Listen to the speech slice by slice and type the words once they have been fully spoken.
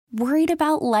Worried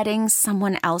about letting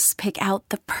someone else pick out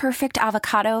the perfect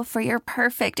avocado for your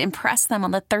perfect impress them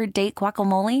on the third date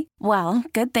guacamole? Well,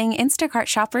 good thing Instacart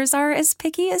shoppers are as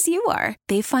picky as you are.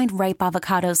 They find ripe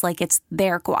avocados like it's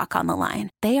their guac on the line.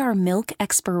 They are milk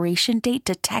expiration date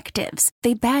detectives.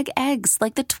 They bag eggs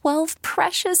like the 12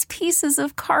 precious pieces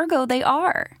of cargo they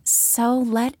are. So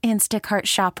let Instacart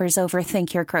shoppers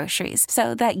overthink your groceries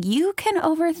so that you can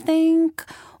overthink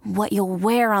what you'll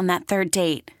wear on that third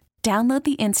date. Download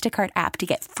the Instacart app to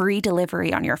get free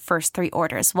delivery on your first 3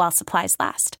 orders while supplies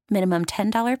last. Minimum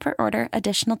 $10 per order.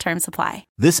 Additional terms apply.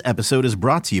 This episode is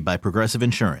brought to you by Progressive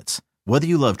Insurance. Whether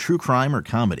you love true crime or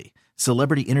comedy,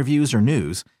 celebrity interviews or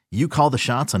news, you call the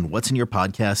shots on what's in your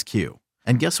podcast queue.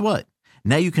 And guess what?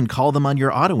 Now you can call them on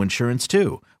your auto insurance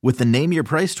too with the Name Your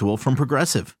Price tool from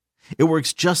Progressive. It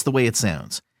works just the way it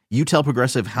sounds. You tell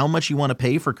Progressive how much you want to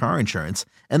pay for car insurance,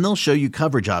 and they'll show you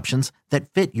coverage options that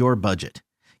fit your budget.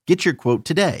 Get your quote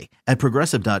today at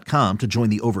Progressive.com to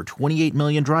join the over 28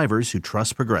 million drivers who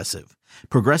trust Progressive.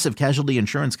 Progressive Casualty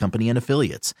Insurance Company and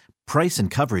Affiliates. Price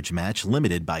and coverage match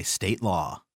limited by state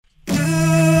law.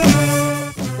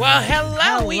 Well,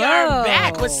 hello. We are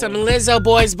back with some Lizzo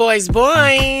boys.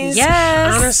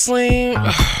 Yes. Honestly,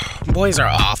 boys are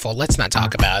awful. Let's not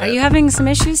talk about it. Are you having some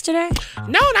issues today?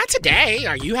 No, not today.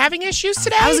 Are you having issues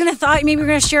today? I was going to thought maybe we were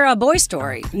going to share a boy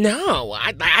story. No,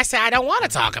 I said I don't want to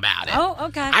talk about it. Oh,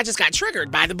 okay. I just got triggered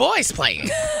by the boys playing.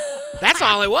 That's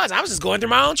all it was. I was just going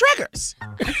through my own triggers.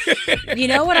 You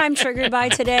know what I'm triggered by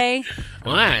today?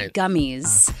 What?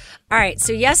 Gummies. All right,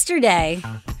 so yesterday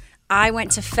I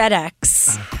went to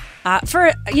FedEx I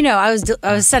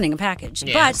was sending a package.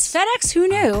 Yes. But FedEx, who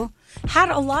knew, had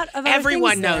a lot of other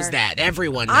Everyone things knows there. that.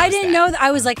 Everyone knows I didn't know that.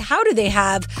 I was like, how do they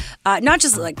have not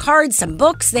just like cards, some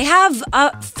books? They have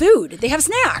food. They have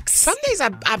snacks. Some days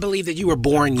I believe that you were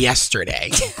born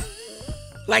yesterday.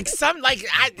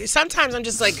 Sometimes I'm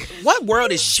just like, what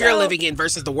world is Cher living in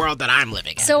versus the world that I'm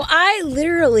living in? So I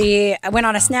literally went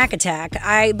on a snack attack.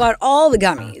 I bought all the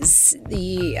gummies,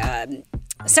 the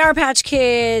Sour Patch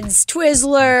Kids,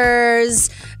 Twizzlers,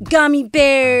 gummy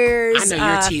bears, I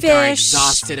know your teeth fish. are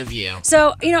exhausted of you.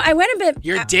 So, I went a bit...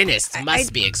 Your dentist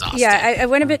must be exhausted. Yeah, I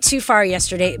went a bit too far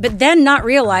yesterday, but then not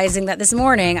realizing that this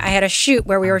morning I had a shoot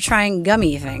where we were trying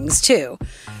gummy things too.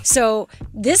 So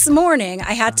this morning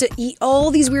I had to eat all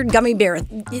these weird gummy bears,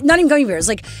 not even gummy bears,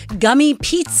 like gummy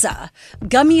pizza,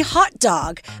 gummy hot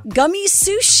dog, gummy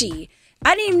sushi.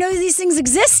 I didn't even know these things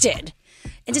existed.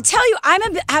 And to tell you,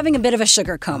 I'm having a bit of a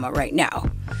sugar coma right now.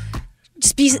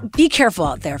 Just be careful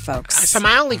out there, folks. So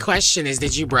my only question is,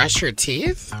 did you brush your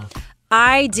teeth?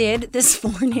 I did this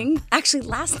morning. Actually,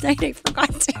 last night I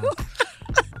forgot to.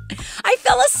 I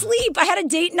fell asleep. I had a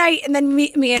date night, and then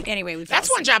me and anyway, we fell That's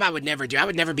asleep. one job I would never do. I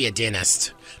would never be a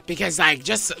dentist. Because,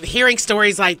 just hearing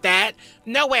stories like that,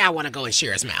 no way I want to go in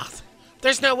Cher's mouth.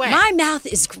 There's no way. My mouth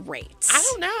is great. I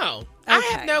don't know. I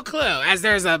have no clue. As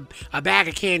there's a bag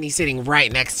of candy sitting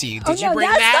right next to you. Did you bring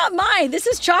that's that? not mine. This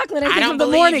is chocolate. I think don't from the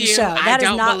believe morning you. show. That is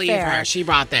don't not believe fair. her. She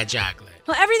brought that chocolate.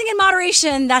 Well, everything in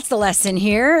moderation. That's the lesson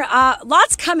here.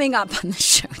 Lots coming up on the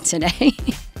show today.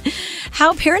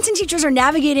 How parents and teachers are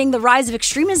navigating the rise of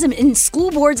extremism in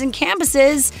school boards and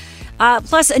campuses.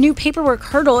 Plus, a new paperwork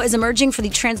hurdle is emerging for the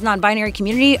trans non-binary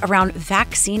community around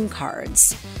vaccine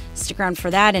cards. Stick around for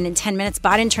that, and in 10 minutes,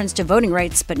 Biden turns to voting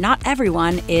rights, but not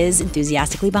everyone is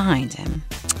enthusiastically behind him.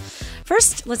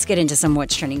 First, let's get into some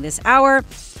what's trending this hour.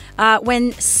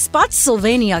 When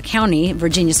Spotsylvania County,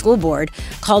 Virginia School Board,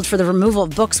 called for the removal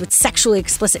of books with sexually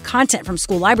explicit content from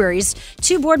school libraries,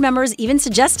 2 board members even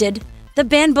suggested the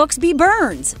banned books be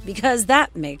burned, because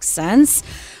that makes sense.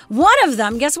 One of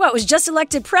them, guess what, was just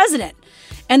elected president.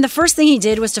 And the first thing he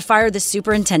did was to fire the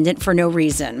superintendent for no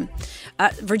reason.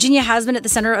 Virginia has been at the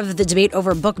center of the debate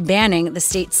over book banning. The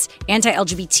state's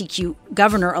anti-LGBTQ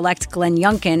governor-elect Glenn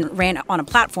Youngkin ran on a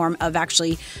platform of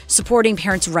actually supporting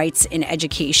parents' rights in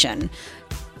education.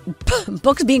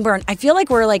 Books being burned. I feel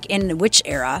like we're like in which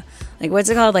era? Like, what's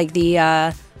it called? Like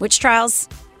the witch trials?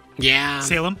 Yeah.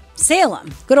 Salem.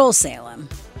 Good old Salem.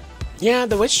 Yeah,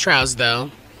 the witch trials, though.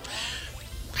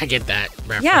 I get that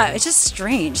reference. Yeah, it's just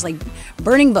strange. Like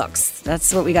burning books.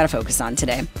 That's what we got to focus on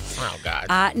today. Oh,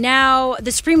 God. Now,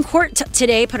 the Supreme Court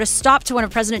today put a stop to one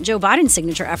of President Joe Biden's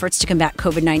signature efforts to combat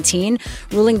COVID-19,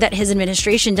 ruling that his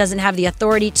administration doesn't have the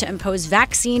authority to impose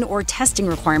vaccine or testing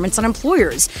requirements on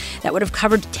employers that would have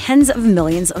covered tens of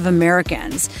millions of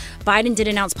Americans. Biden did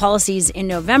announce policies in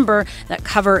November that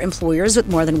cover employers with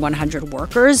more than 100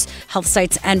 workers, health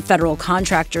sites, and federal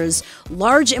contractors.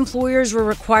 Large employers were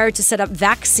required to set up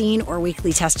vaccine vaccine or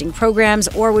weekly testing programs,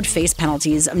 or would face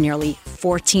penalties of nearly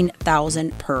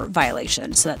 $14,000 per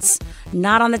violation. So that's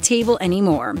not on the table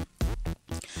anymore.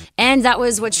 And that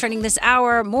was what's trending this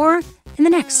hour. More in the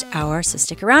next hour, so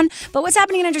stick around. But what's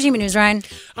happening in entertainment news, Ryan?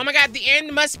 Oh my God, the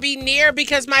end must be near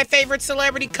because my favorite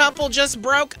celebrity couple just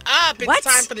broke up. It's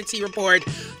time for the T Report.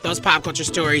 Those pop culture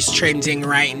stories trending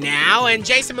right now. And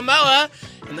Jason Momoa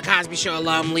and The Cosby Show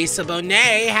alum Lisa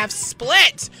Bonet have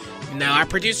split. Now, our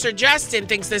producer Justin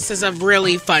thinks this is a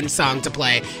really fun song to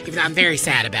play, even though I'm very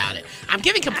sad about it. I'm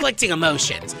giving conflicting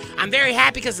emotions. I'm very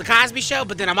happy because of The Cosby Show,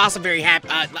 but then I'm also very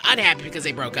unhappy because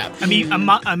they broke up. I mean,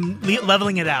 I'm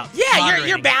leveling it out. Yeah,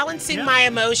 you're balancing my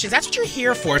emotions. That's what you're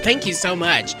here for. Thank you so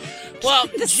much. Well,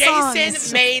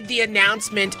 Jason made the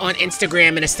announcement on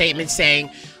Instagram in a statement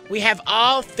saying, "We have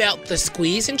all felt the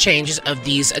squeeze and changes of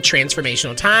these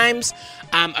transformational times.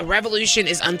 A revolution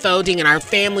is unfolding, and our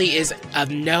family is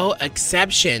of no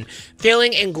exception.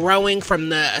 Feeling and growing from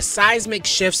the seismic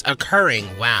shifts occurring."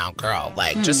 Wow, girl,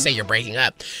 just say you're breaking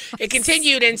up. It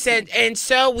continued and said, "And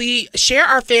so we share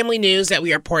our family news that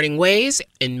we are parting ways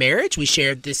in marriage. We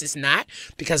share this is not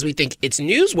because we think it's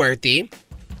newsworthy,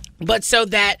 but so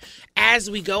that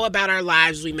as we go about our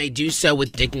lives, we may do so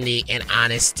with dignity and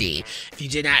honesty." If you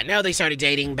did not know, they started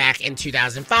dating back in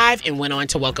 2005 and went on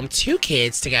to welcome 2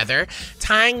 kids together,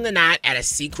 tying the knot at a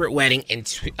secret wedding in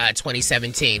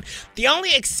 2017. The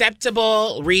only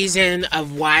acceptable reason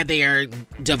of why they are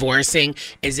divorcing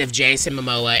is if Jason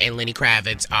Momoa and Lenny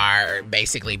Kravitz are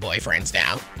basically boyfriends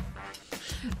now.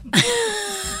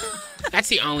 That's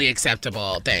the only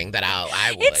acceptable thing that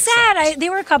I will It's accept. sad. They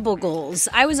were a couple goals.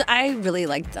 I really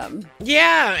liked them.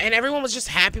 Yeah, and everyone was just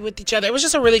happy with each other. It was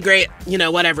just a really great,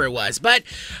 whatever it was. But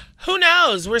who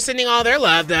knows? We're sending all their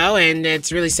love, though, and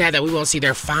it's really sad that we won't see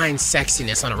their fine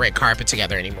sexiness on a red carpet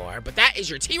together anymore. But that is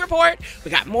your T Report.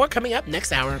 We got more coming up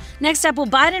next hour. Next up, will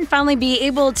Biden finally be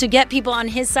able to get people on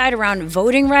his side around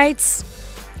voting rights?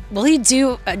 Will he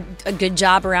do a good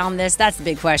job around this? That's the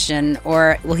big question.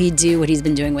 Or will he do what he's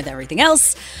been doing with everything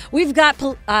else? We've got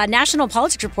national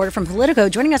politics reporter from Politico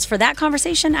joining us for that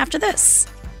conversation after this.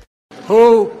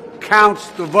 Who counts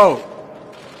the vote?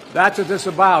 That's what this is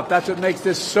about. That's what makes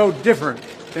this so different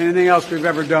than anything else we've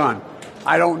ever done.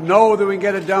 I don't know that we can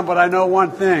get it done, but I know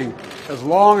one thing. As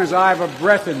long as I have a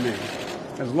breath in me,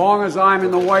 as long as I'm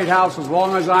in the White House, as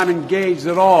long as I'm engaged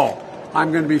at all,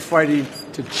 I'm going to be fighting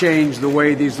to change the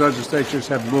way these legislatures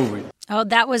have moving. Oh,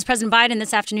 that was President Biden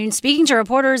this afternoon speaking to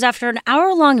reporters after an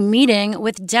hour-long meeting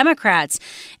with Democrats.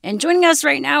 And joining us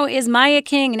right now is Maya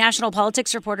King, national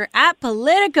politics reporter at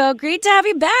Politico. Great to have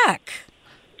you back.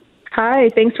 Hi,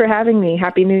 thanks for having me.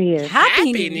 Happy New Year.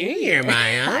 Happy New Year,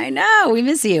 Maya. I know, we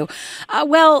miss you.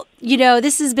 Well,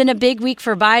 this has been a big week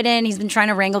for Biden. He's been trying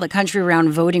to wrangle the country around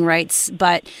voting rights,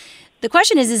 but the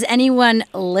question is anyone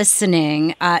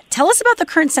listening? Tell us about the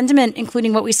current sentiment,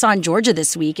 including what we saw in Georgia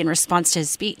this week in response to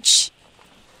his speech.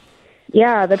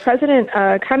 Yeah, the president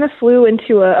kind of flew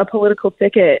into a political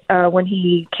thicket when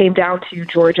he came down to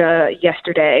Georgia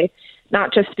yesterday,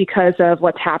 not just because of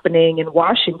what's happening in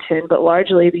Washington, but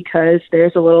largely because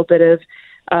there's a little bit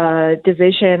of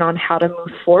division on how to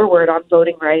move forward on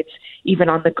voting rights, even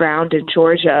on the ground in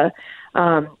Georgia.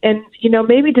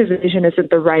 Maybe division isn't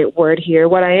the right word here.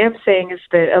 What I am saying is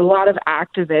that a lot of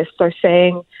activists are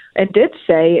saying and did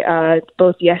say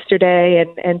both yesterday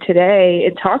and today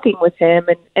in talking with him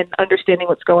and understanding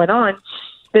what's going on,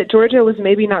 that Georgia was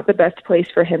maybe not the best place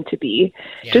for him to be,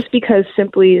 just because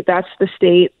simply that's the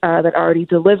state that already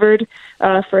delivered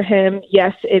for him.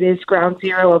 Yes, it is ground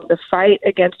zero of the fight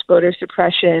against voter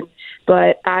suppression,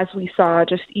 but as we saw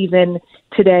just even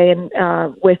today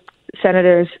and with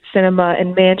Senators Sinema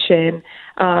and Manchin,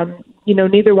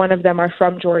 neither one of them are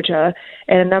from Georgia.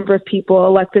 And a number of people,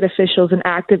 elected officials and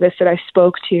activists that I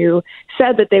spoke to,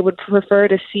 said that they would prefer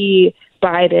to see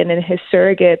Biden and his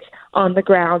surrogates on the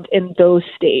ground in those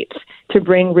states to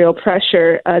bring real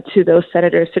pressure to those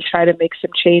senators to try to make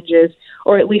some changes,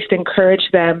 or at least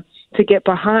encourage them to get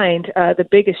behind the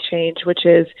biggest change, which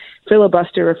is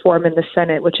filibuster reform in the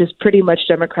Senate, which is pretty much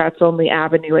Democrats' only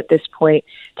avenue at this point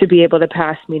to be able to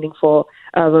pass meaningful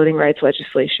voting rights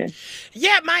legislation.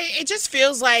 Yeah, it just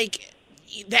feels like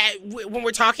that when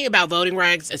we're talking about voting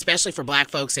rights, especially for Black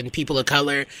folks and people of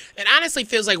color, it honestly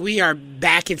feels like we are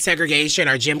back in segregation,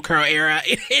 our Jim Crow era,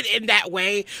 in that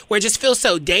way, where it just feels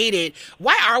so dated.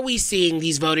 Why are we seeing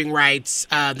these voting rights,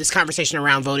 this conversation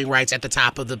around voting rights at the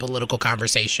top of the political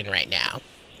conversation right now?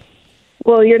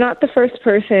 Well, you're not the first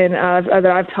person that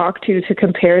I've talked to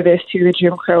compare this to the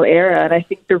Jim Crow era. And I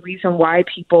think the reason why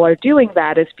people are doing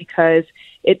that is because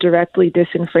it directly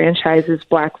disenfranchises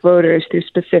Black voters through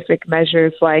specific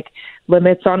measures like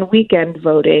limits on weekend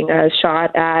voting, a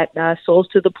shot at Souls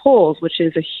to the Polls, which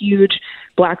is a huge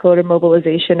Black voter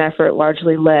mobilization effort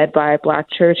largely led by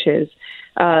Black churches.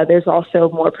 There's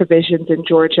also more provisions in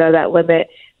Georgia that limit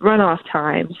runoff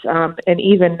times. And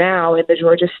even now in the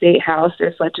Georgia State House,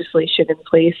 there's legislation in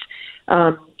place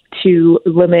to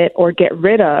limit or get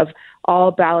rid of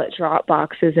all ballot drop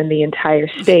boxes in the entire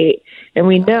state. And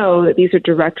we know that these are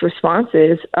direct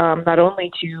responses not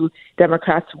only to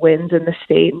Democrats' wins in the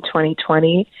state in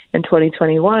 2020 and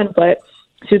 2021, but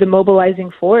to the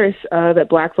mobilizing force that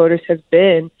Black voters have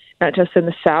been, not just in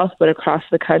the South, but across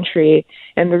the country.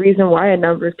 And the reason why a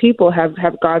number of people have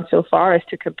gone so far as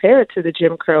to compare it to the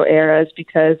Jim Crow era is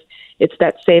because it's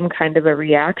that same kind of a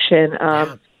reaction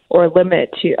or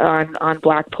limit on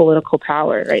Black political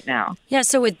power right now. Yeah,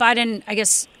 so with Biden, I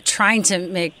guess, trying to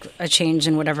make a change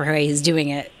in whatever way he's doing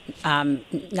it,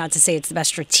 not to say it's the best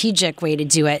strategic way to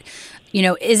do it,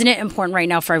 isn't it important right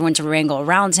now for everyone to wrangle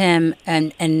around him?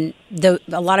 And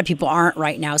a lot of people aren't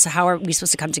right now. So how are we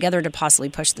supposed to come together to possibly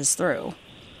push this through?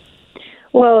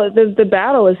 Well, the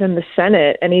battle is in the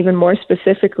Senate, and even more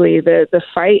specifically, the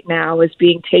fight now is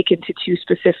being taken to two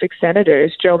specific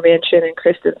senators, Joe Manchin and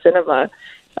Kristen Sinema.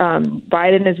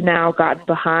 Biden has now gotten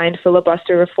behind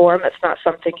filibuster reform. That's not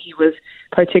something he was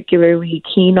particularly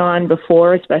keen on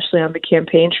before, especially on the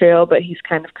campaign trail, but he's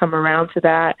kind of come around to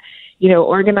that.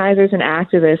 Organizers and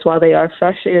activists, while they are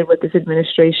frustrated with this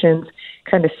administration's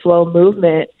kind of slow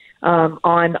movement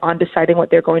on deciding what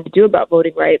they're going to do about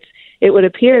voting rights, it would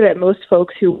appear that most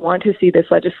folks who want to see this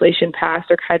legislation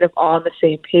passed are kind of all on the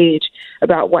same page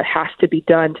about what has to be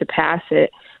done to pass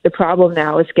it. The problem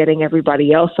now is getting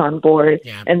everybody else on board,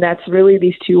 and that's really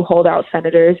these two holdout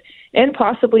senators and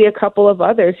possibly a couple of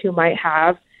others who might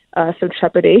have some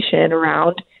trepidation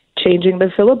around changing the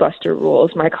filibuster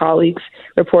rules. My colleagues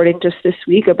reporting just this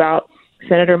week about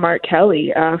Senator Mark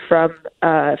Kelly from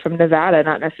Nevada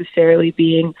not necessarily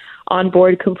being on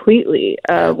board completely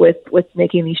with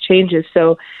making these changes.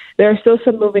 So there are still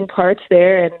some moving parts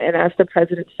there, and as the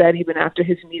president said, even after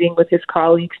his meeting with his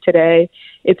colleagues today,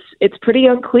 it's pretty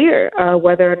unclear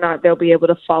whether or not they'll be able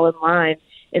to fall in line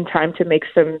in time to make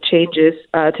some changes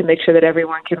to make sure that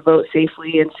everyone can vote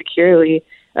safely and securely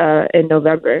in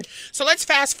November. So let's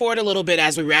fast forward a little bit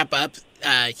as we wrap up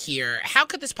here. How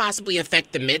could this possibly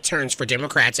affect the midterms for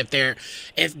Democrats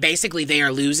if basically they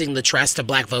are losing the trust of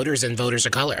Black voters and voters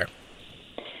of color?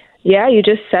 Yeah, you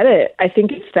just said it. I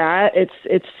think it's that.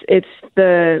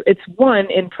 It's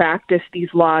one, in practice, these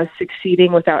laws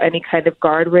succeeding without any kind of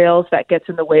guardrails that gets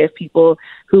in the way of people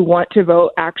who want to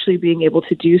vote actually being able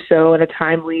to do so in a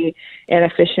timely and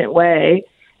efficient way.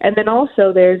 And then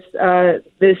also there's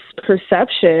this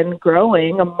perception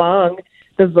growing among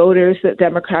the voters that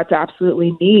Democrats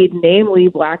absolutely need, namely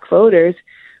Black voters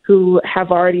who have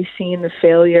already seen the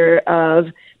failure of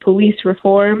police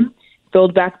reform,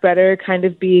 Build Back Better kind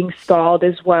of being stalled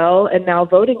as well, and now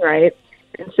voting rights,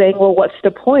 and saying, well, what's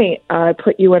the point? I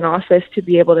put you in office to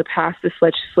be able to pass this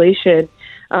legislation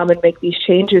and make these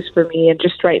changes for me. And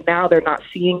just right now, they're not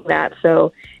seeing that.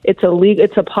 So it's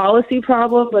a policy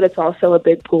problem, but it's also a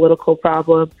big political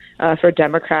problem for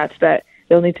Democrats that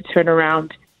they'll need to turn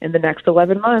around in the next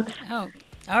 11 months. Oh,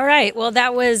 all right. Well,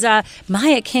 that was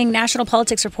Maya King, national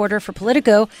politics reporter for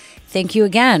Politico. Thank you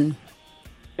again.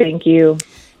 Thank you.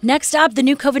 Next up, the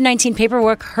new COVID-19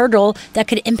 paperwork hurdle that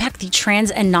could impact the trans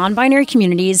and non-binary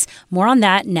communities. More on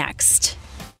that next.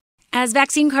 As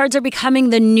vaccine cards are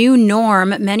becoming the new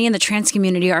norm, many in the trans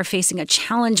community are facing a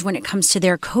challenge when it comes to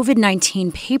their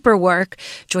COVID-19 paperwork.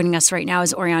 Joining us right now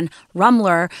is Orion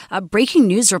Rumler, a breaking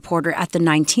news reporter at the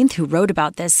 19th who wrote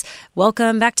about this.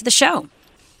 Welcome back to the show.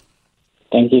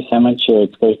 Thank you so much.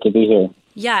 It's great to be here.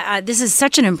 Yeah, this is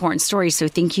such an important story, so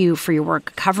thank you for your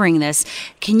work covering this.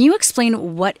 Can you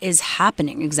explain what is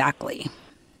happening exactly?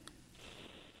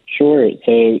 Sure.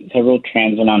 So several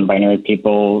trans and non-binary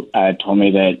people told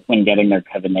me that when getting their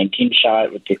COVID-19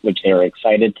 shot, which they were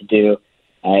excited to do,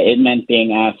 it meant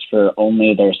being asked for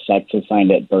only their sex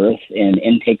assigned at birth in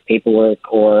intake paperwork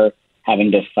or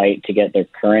having to fight to get their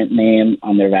current name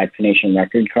on their vaccination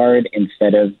record card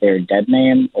instead of their dead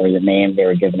name or the name they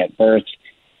were given at birth,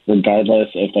 regardless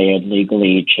if they had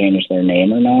legally changed their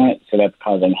name or not. So that's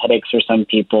causing headaches for some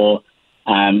people.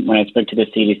 When I spoke to the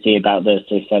CDC about this,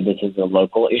 they said this is a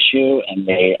local issue and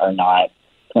they are not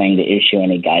planning to issue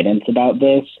any guidance about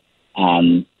this.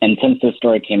 And since this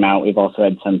story came out, we've also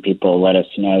had some people let us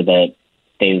know that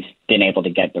they've been able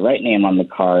to get the right name on the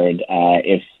card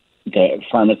if the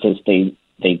pharmacist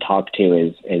they talk to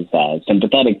is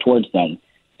sympathetic towards them.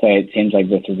 So it seems like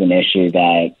this is an issue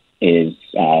that is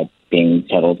being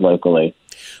settled locally.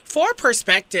 For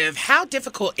perspective, how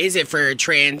difficult is it for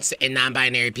trans and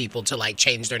non-binary people to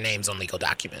change their names on legal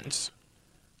documents?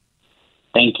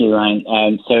 Thank you, Ryan.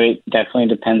 So it definitely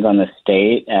depends on the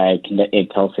state.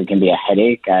 It also can be a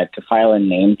headache. To file a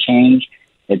name change,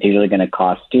 it's usually going to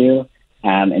cost you.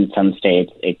 In some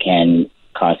states, it can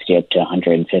cost you up to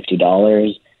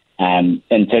 $150. And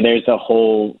so there's a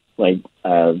whole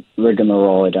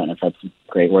rigmarole. I don't know if that's a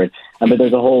great word, but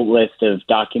there's a whole list of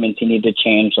documents you need to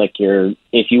change.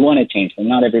 If you want to change them,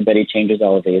 not everybody changes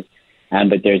all of these,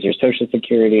 but there's your Social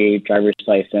Security, driver's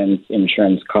license,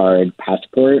 insurance card,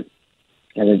 passport.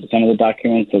 There's some of the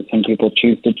documents that some people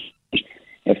choose to change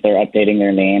if they're updating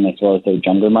their name as well as their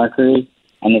gender markers.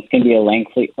 And this can be a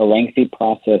lengthy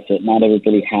process that not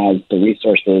everybody has the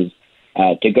resources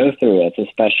to go through it,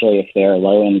 especially if they're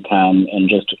low income and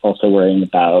just also worrying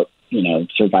about,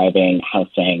 surviving,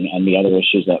 housing, and the other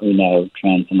issues that we know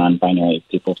trans and non-binary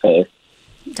people face.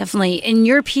 Definitely. In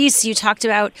your piece, you talked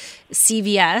about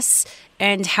CVS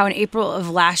and how in April of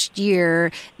last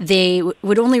year, they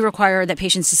would only require that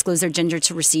patients disclose their gender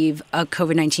to receive a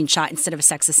COVID-19 shot instead of a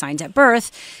sex assigned at birth.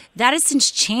 That has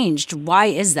since changed. Why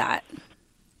is that?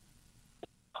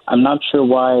 I'm not sure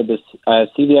why this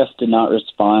CVS did not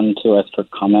respond to us for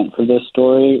comment for this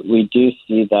story. We do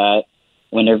see that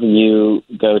whenever you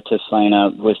go to sign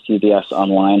up with CVS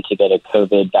online to get a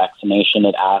COVID vaccination,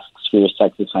 it asks for your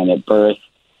sex assigned at birth.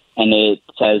 And it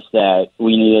says that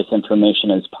we need this information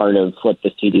as part of what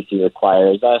the CDC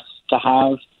requires us to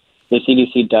have. The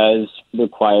CDC does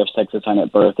require sex assigned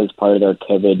at birth as part of their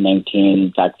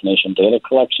COVID-19 vaccination data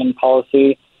collection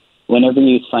policy. Whenever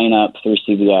you sign up through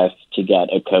CVS to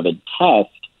get a COVID test,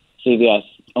 CVS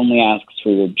only asks for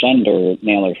your gender,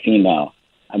 male or female.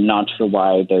 I'm not sure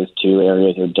why those two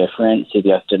areas are different.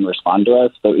 CVS didn't respond to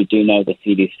us, but we do know the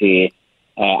CDC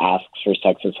asks for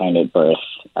sex assigned at birth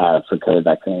for COVID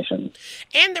vaccination.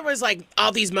 And there was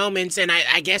all these moments, and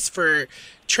I guess for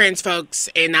trans folks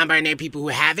and non-binary people who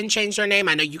haven't changed their name,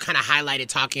 I know you kind of highlighted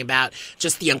talking about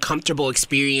just the uncomfortable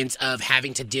experience of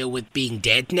having to deal with being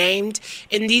dead named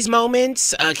in these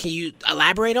moments. Can you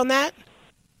elaborate on that?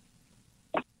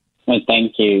 Well,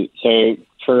 thank you. So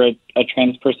for a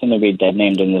trans person to be dead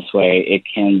named in this way, it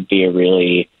can be a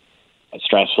really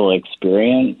stressful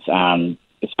experience,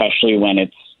 especially when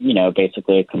it's,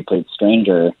 basically a complete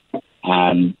stranger.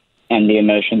 And the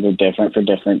emotions are different for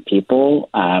different people.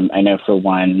 I know for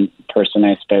one person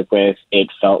I spoke with, it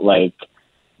felt like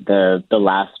the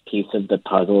last piece of the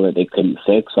puzzle that they couldn't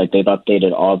fix. They've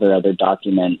updated all their other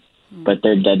documents, but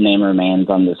their dead name remains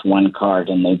on this one card,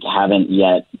 and they haven't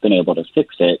yet been able to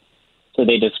fix it. So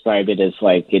they described it as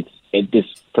it's this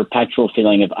perpetual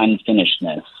feeling of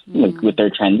unfinishedness with their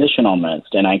transition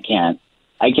almost. And I can't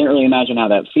really imagine how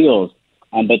that feels.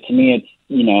 But to me, it's,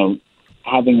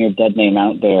 having your dead name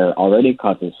out there already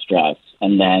causes stress.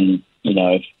 And then,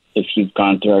 if you've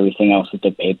gone through everything else with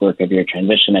the paperwork of your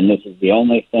transition and this is the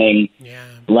only thing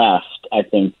left, I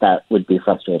think that would be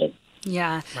frustrating.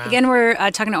 Yeah. Wow. Again, we're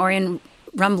talking to Orion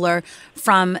Rumbler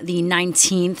from the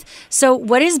 19th. So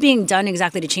what is being done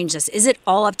exactly to change this? Is it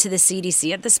all up to the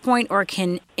CDC at this point, or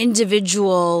can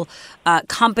individual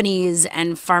companies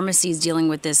and pharmacies dealing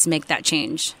with this make that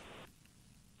change?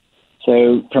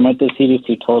 So from what the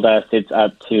CDC told us, it's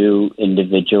up to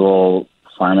individual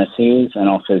pharmacies and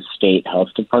also state health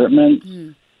departments.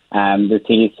 The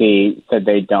CDC said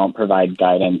they don't provide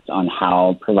guidance on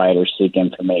how providers seek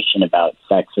information about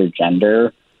sex or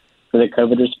gender for the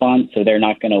COVID response. So they're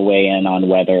not going to weigh in on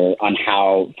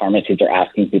how pharmacies are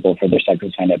asking people for their sex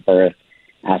assigned at birth,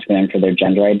 asking them for their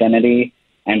gender identity.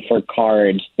 And for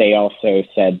cards, they also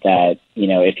said that,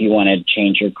 if you want to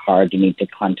change your card, you need to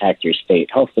contact your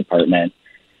state health department.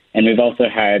 And we've also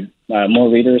had more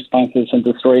reader responses from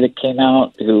the story that came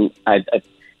out who,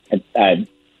 sorry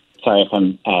if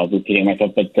I'm repeating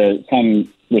myself, but some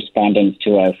respondents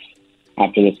to us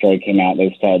after the story came out,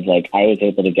 they said, I was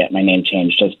able to get my name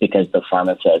changed just because the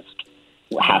pharmacist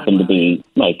happened to be,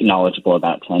 knowledgeable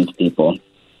about trans people.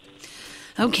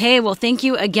 Okay, well, thank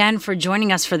you again for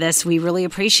joining us for this. We really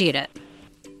appreciate it.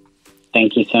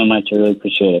 Thank you so much. I really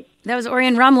appreciate it. That was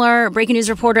Orion Rumbler, breaking news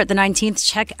reporter at the 19th.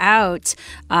 Check out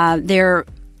their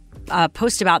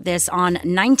post about this on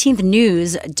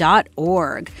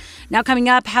 19thnews.org. Now coming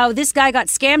up, how this guy got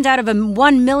scammed out of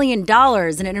 $1 million,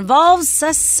 and it involves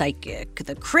a psychic.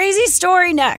 The crazy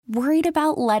story next. Worried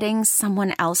about letting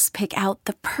someone else pick out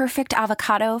the perfect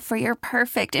avocado for your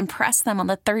perfect impress them on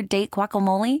the third date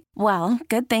guacamole? Well,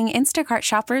 good thing Instacart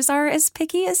shoppers are as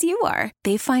picky as you are.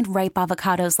 They find ripe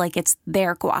avocados like it's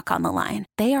their guac on the line.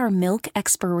 They are milk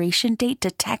expiration date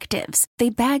detectives. They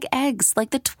bag eggs like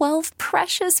the 12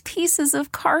 precious pieces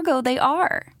of cargo they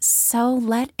are. So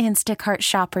let Instacart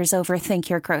shoppers overthink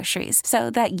your groceries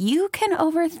so that you can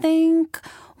overthink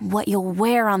what you'll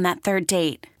wear on that third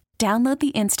date. Download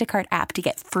the Instacart app to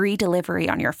get free delivery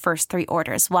on your first 3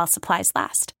 orders while supplies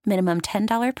last. Minimum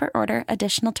 $10 per order.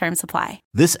 Additional terms apply.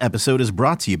 This episode is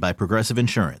brought to you by Progressive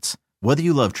Insurance. Whether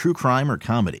you love true crime or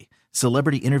comedy,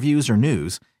 celebrity interviews or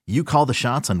news, you call the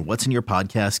shots on what's in your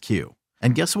podcast queue.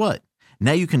 And guess what?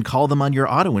 Now you can call them on your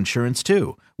auto insurance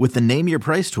too with the Name Your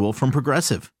Price tool from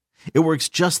Progressive. It works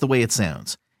just the way it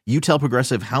sounds. You tell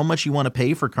Progressive how much you want to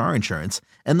pay for car insurance,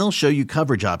 and they'll show you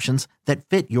coverage options that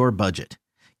fit your budget.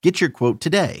 Get your quote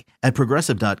today at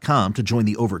Progressive.com to join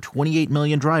the over 28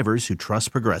 million drivers who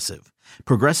trust Progressive.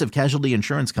 Progressive Casualty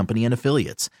Insurance Company and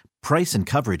Affiliates. Price and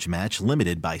coverage match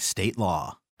limited by state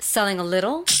law. Selling a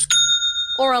little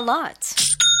or a lot?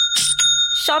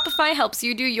 Shopify helps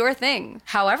you do your thing,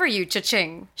 however you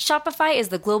cha-ching. Shopify is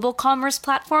the global commerce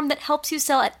platform that helps you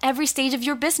sell at every stage of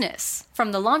your business.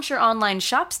 From the launch your online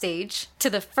shop stage,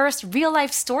 to the first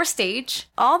real-life store stage,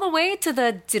 all the way to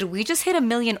the did we just hit 1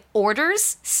 million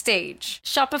orders stage.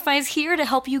 Shopify's here to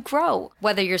help you grow.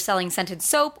 Whether you're selling scented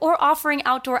soap or offering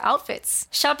outdoor outfits,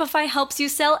 Shopify helps you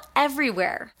sell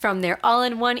everywhere. From their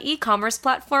all-in-one e-commerce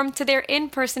platform to their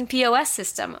in-person POS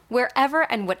system, wherever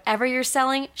and whatever you're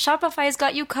selling, Shopify's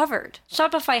got you covered.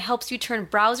 Shopify helps you turn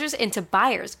browsers into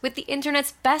buyers with the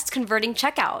internet's best converting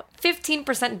checkout.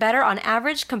 15% better on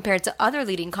average compared to other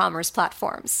leading commerce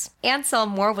platforms. And sell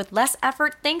more with less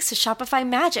effort thanks to Shopify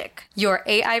Magic, your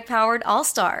AI-powered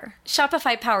all-star.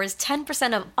 Shopify powers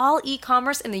 10% of all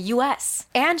e-commerce in the U.S.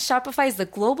 And Shopify is the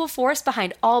global force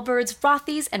behind Allbirds,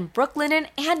 Rothy's, and Brooklinen,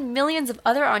 and millions of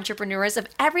other entrepreneurs of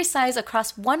every size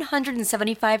across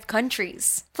 175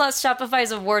 countries. Plus,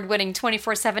 Shopify's award-winning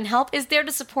 24/7 help is there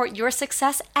to support your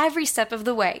success every step of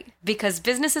the way. Because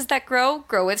businesses that grow,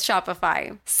 grow with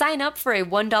Shopify. Sign up for a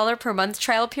 $1 per month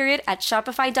trial period at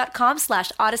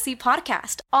shopify.com/Odyssey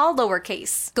Podcast, all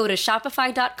lowercase. Go to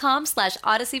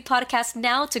shopify.com/Odyssey Podcast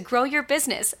now to grow your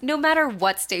business, no matter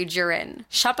what stage you're in.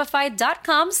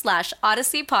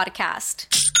 Shopify.com/Odyssey Podcast.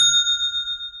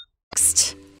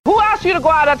 Who asked you to go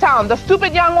out of town? The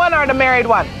stupid young one or the married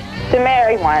one? The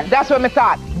married one. That's what I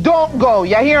thought. Don't go.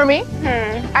 You hear me?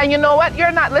 And you know what?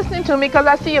 You're not listening to me because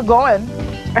I see you going.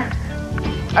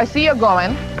 I see you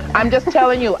going. I'm just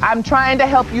telling you, I'm trying to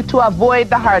help you to avoid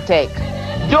the heartache.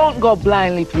 Don't go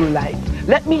blindly through life.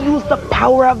 Let me use the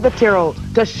power of the tarot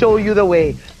to show you the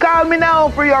way. Call me now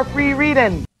for your free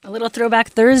reading. A little Throwback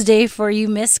Thursday for you,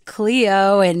 Miss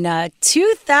Cleo, in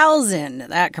 2000,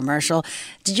 that commercial.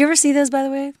 Did you ever see those, by the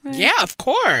way? Right? Yeah, of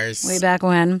course. Way back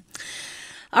when.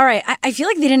 All right, I feel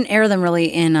like they didn't air them really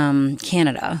in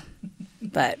Canada,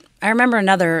 but I remember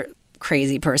another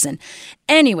crazy person.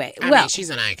 Anyway, I mean, she's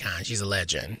an icon. She's a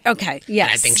legend. Okay, yes.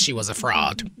 And I think she was a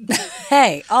fraud.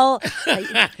 Hey,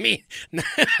 I mean,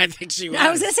 I think she was.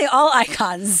 I was going to say all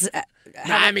icons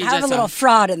have a little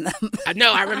fraud in them.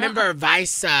 No, I remember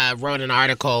Vice wrote an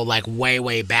article like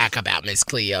way back about Miss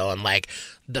Cleo and like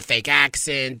the fake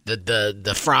accent,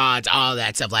 the frauds, all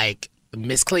that stuff. Like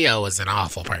Miss Cleo was an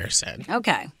awful person.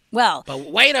 Okay. Well,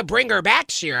 but way to bring her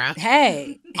back, Shira.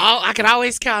 Hey, I can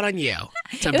always count on you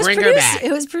to bring her back.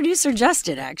 It was producer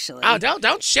Justin, actually. Oh,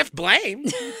 don't shift blame.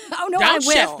 Oh no, don't I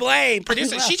will. Shift blame.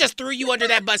 Producer, she just threw you under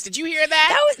that bus. Did you hear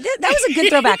that? That was a good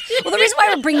throwback. Well, the reason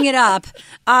why we're bringing it up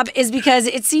is because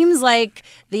it seems like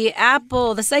the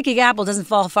psychic apple doesn't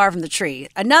fall far from the tree.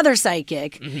 Another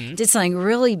psychic did something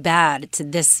really bad to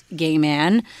this gay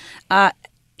man.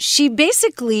 She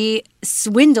basically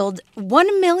swindled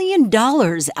 $1 million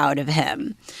out of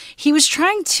him. He was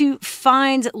trying to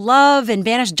find love and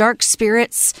banish dark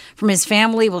spirits from his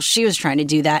family. Well, she was trying to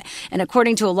do that. And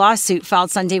according to a lawsuit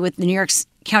filed Sunday with the New York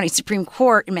County Supreme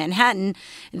Court in Manhattan,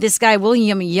 this guy,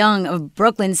 William Young of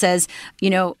Brooklyn, says,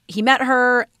 he met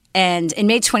her and in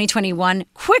May 2021,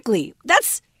 quickly,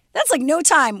 that's like no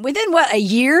time. Within, a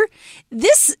year?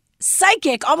 This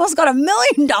psychic almost got $1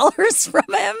 million from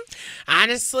him.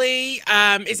 Honestly,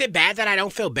 is it bad that I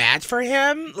don't feel bad for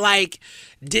him? Like,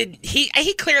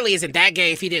 he clearly isn't that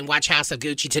gay if he didn't watch House of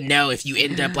Gucci to know if you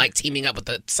end up like teaming up with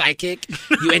a psychic,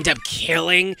 you end up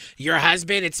killing your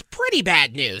husband. It's pretty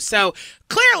bad news. So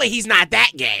clearly he's not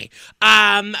that gay.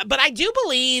 But I do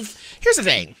believe, here's the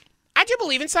thing. I do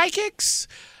believe in psychics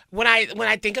when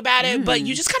I think about it, but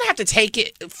you just kind of have to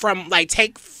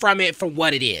take from it for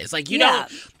what it is. Like, you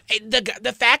don't.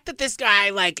 The fact that this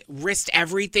guy risked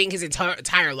everything, his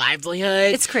entire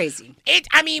livelihood, it's crazy.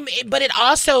 But it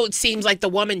also seems like the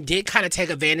woman did kind of take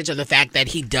advantage of the fact that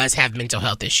he does have mental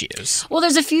health issues. Well,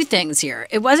 there's a few things here.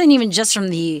 It wasn't even just from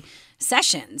the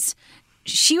sessions.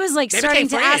 She was starting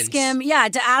to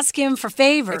ask him for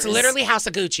favors. It's literally House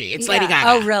of Gucci. It's Lady Gaga.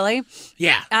 Oh, really?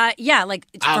 Yeah.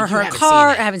 For her car.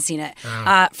 I haven't seen it.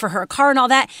 For her car and all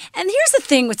that. And here's the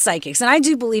thing with psychics, and I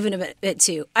do believe in it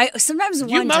too. I sometimes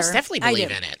wonder. You most definitely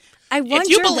believe in it. I wonder, if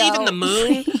you believe in the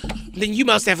moon, then you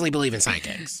most definitely believe in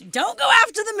psychics. Don't go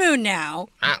after the moon now.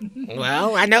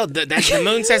 Well, I know that the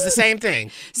moon says the same thing.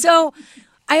 So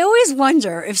I always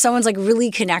wonder if someone's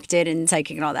really connected in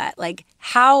psychic and all that,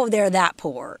 how they're that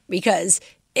poor. Because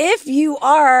if you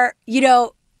are, you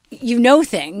know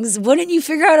things, wouldn't you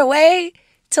figure out a way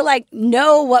to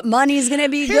know what money is going to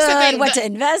be good, what to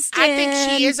invest in? I think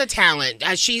she is a talent.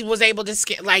 She was able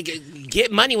to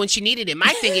get money when she needed it.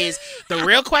 My thing is, the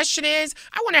real question is,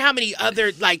 I wonder how many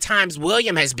other times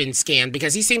William has been scammed,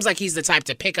 because he seems like he's the type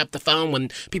to pick up the phone when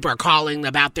people are calling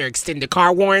about their extended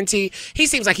car warranty. He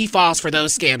seems like he falls for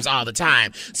those scams all the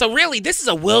time. So really, this is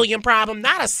a William problem,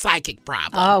 not a psychic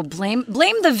problem. Oh, blame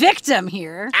the victim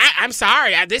here. I'm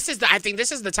sorry. I think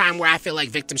this is the time where I feel like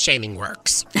victim shaming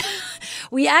works.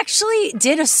 We actually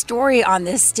did a story on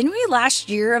this, didn't we, last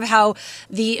year, of how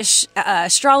the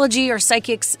astrology or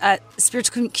psychics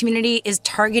spiritual community is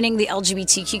targeting the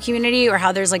LGBTQ community, or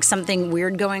how there's something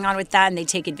weird going on with that and they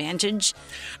take advantage?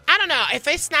 I don't know. If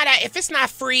it's not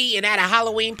free and at a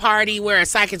Halloween party where a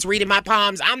psychic's reading my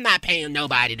palms, I'm not paying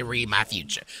nobody to read my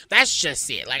future. That's just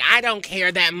it. I don't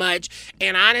care that much.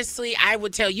 And honestly, I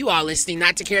would tell you all listening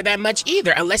not to care that much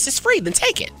either. Unless it's free, then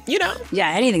take it. Yeah,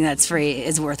 anything that's free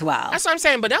is worthwhile. That's what I'm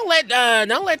saying. But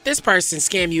don't let this person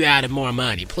scam you out of more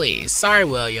money, please. Sorry,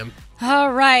 William.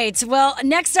 All right. Well,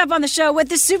 next up on the show, what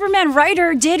the Superman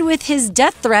writer did with his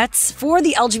death threats for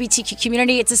the LGBTQ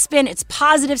community. It's a spin. It's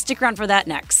positive. Stick around for that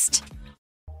next.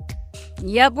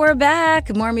 Yep, we're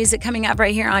back. More music coming up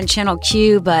right here on Channel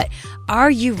Q. But are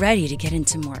you ready to get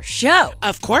into more show?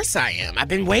 Of course I am. I've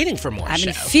been waiting for more show. I've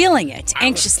been feeling it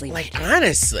anxiously.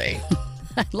 Honestly.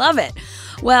 I love it.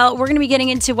 Well, we're going to be getting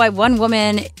into why one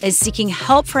woman is seeking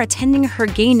help for attending her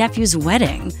gay nephew's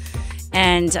wedding.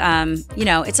 And,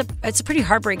 it's a pretty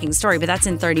heartbreaking story, but that's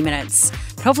in 30 minutes.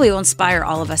 But hopefully it will inspire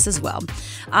all of us as well.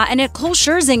 And Nicole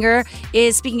Scherzinger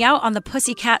is speaking out on the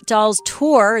Pussycat Dolls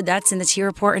tour. That's in the T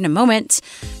Report in a moment.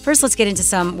 First, let's get into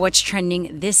some what's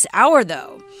trending this hour,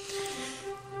 though.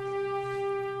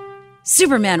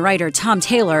 Superman writer Tom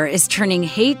Taylor is turning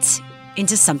hate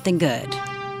into something good.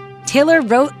 Taylor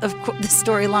wrote the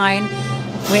storyline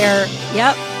where,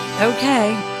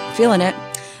 feeling it,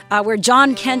 where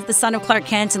John Kent, the son of Clark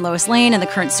Kent and Lois Lane, and the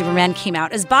current Superman came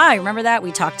out as bi. Remember that?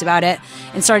 We talked about it,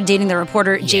 and started dating the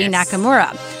reporter Jay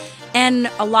Nakamura. And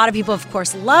a lot of people, of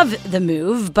course, love the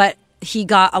move, but he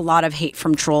got a lot of hate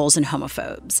from trolls and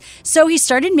homophobes. So he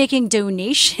started making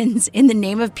donations in the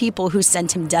name of people who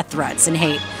sent him death threats and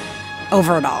hate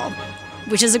over it all,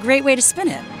 which is a great way to spin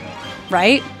it,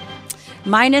 right?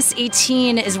 Minus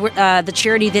 18 is the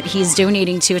charity that he's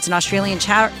donating to. It's an Australian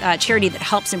charity that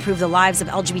helps improve the lives of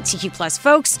LGBTQ plus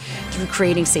folks through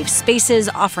creating safe spaces,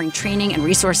 offering training and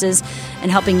resources,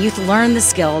 and helping youth learn the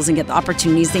skills and get the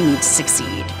opportunities they need to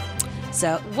succeed.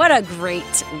 So what a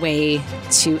great way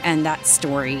to end that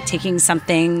story, taking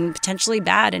something potentially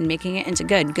bad and making it into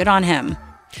good. Good on him.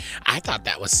 I thought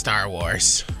that was Star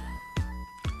Wars.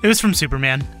 It was from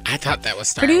Superman. I thought that was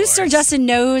Star Wars. Producer Justin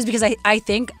knows, because I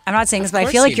think, I'm not saying this, but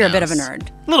I feel like you're a bit of a nerd.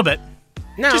 A little bit.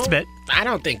 No. Just a bit. I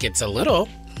don't think it's a little.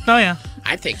 Oh, yeah.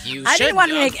 I think you I should didn't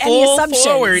want to make any assumptions.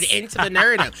 Forward into the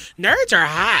nerd. Nerds are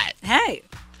hot. Hey,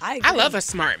 I love a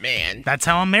smart man. That's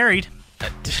how I'm married.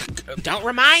 Don't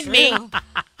remind me.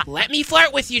 Let me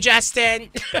flirt with you, Justin.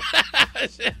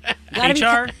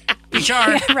 HR.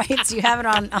 Yeah, right, so you have it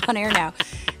on air now.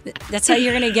 That's how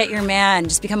you're going to get your man.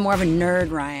 Just become more of a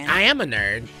nerd, Ryan. I am a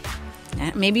nerd.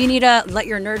 Maybe you need to let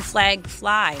your nerd flag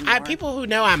fly more. People who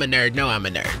know I'm a nerd know I'm a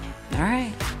nerd. All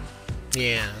right.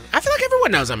 Yeah. I feel like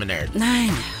everyone knows I'm a nerd. I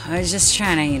know. I was just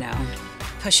trying to,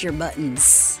 push your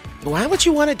buttons. Why would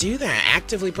you want to do that?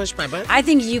 Actively push my buttons? I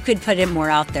think you could put it more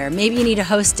out there. Maybe you need to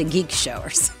host a geek show or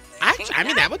something. I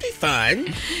mean, that would be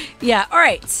fun. Yeah. All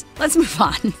right. Let's move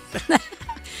on.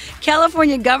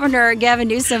 California Governor Gavin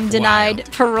Newsom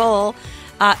denied parole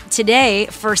today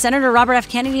for Senator Robert F.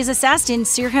 Kennedy's assassin,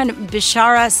 Sirhan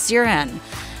Bishara Sirhan.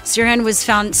 Sirhan was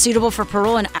found suitable for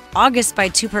parole in August by a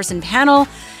two-person panel.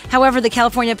 However, the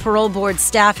California Parole Board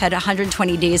staff had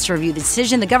 120 days to review the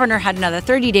decision. The governor had another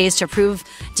 30 days to approve,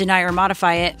 deny, or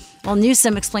modify it. Well,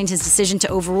 Newsom explained his decision to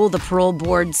overrule the parole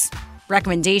board's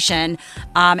recommendation.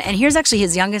 And here's actually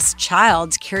his youngest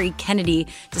child, Carrie Kennedy,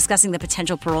 discussing the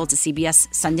potential parole to CBS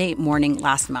Sunday Morning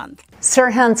last month.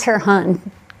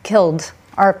 Sirhan killed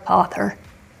our father.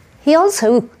 He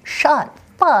also shot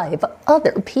 5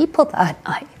 other people that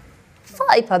night.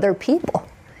 5 other people.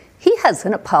 He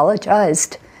hasn't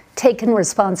apologized, taken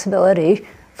responsibility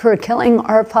for killing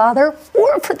our father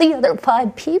or for the other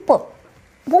 5 people.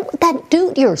 What would that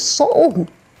do to your soul?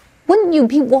 Wouldn't you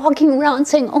be walking around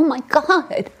saying, oh my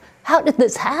God, how did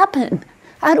this happen?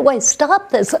 How do I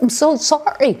stop this? I'm so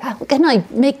sorry. How can I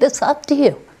make this up to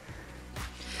you?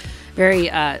 Very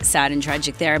sad and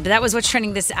tragic there. But that was what's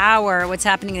trending this hour. What's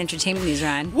happening in entertainment news,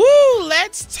 Ryan? Woo!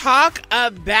 Let's talk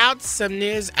about some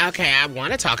news. Okay, I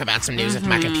want to talk about some news if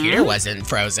my computer wasn't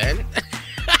frozen.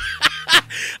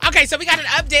 Okay, so we got an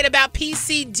update about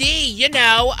PCD.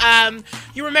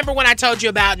 You remember when I told you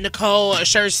about Nicole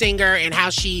Scherzinger and how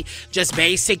she just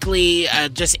basically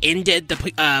just ended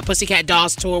the Pussycat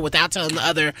Dolls tour without telling the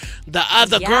other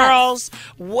girls?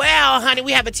 Well, honey,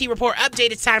 we have a T-Report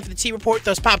update. It's time for the T-Report,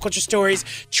 those pop culture stories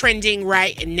trending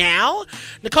right now.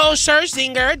 Nicole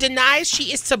Scherzinger denies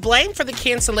she is to blame for the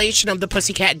cancellation of the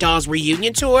Pussycat Dolls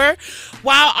reunion tour,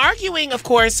 while arguing, of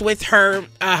course, with her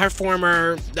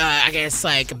former,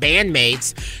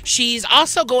 bandmates. She's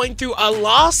also going through a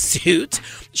lawsuit.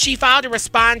 She filed a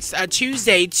response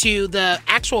Tuesday to the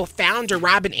actual founder,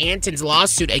 Robin Anton's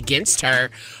lawsuit against her,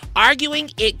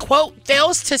 arguing it, quote,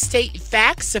 fails to state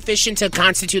facts sufficient to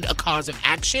constitute a cause of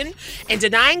action, and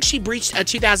denying she breached a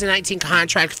 2019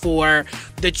 contract for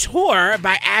the tour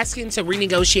by asking to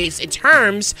renegotiate its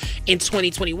terms in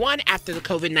 2021 after the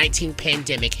COVID-19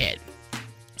 pandemic hit.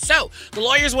 So, the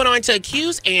lawyers went on to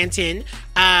accuse Anton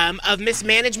of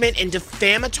mismanagement and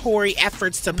defamatory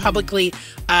efforts to publicly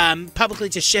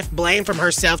to shift blame from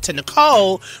herself to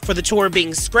Nicole for the tour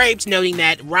being scraped, noting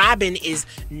that Robin is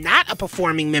not a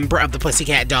performing member of the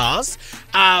Pussycat Dolls.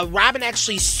 Robin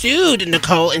actually sued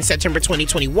Nicole in September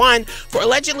 2021 for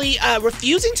allegedly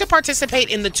refusing to participate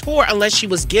in the tour unless she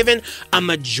was given a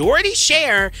majority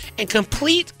share and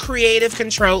complete creative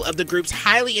control of the group's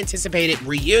highly anticipated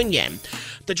reunion.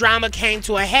 The drama came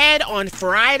to a head on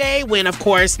Friday when, of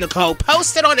course, Nicole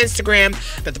posted on Instagram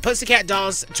that the Pussycat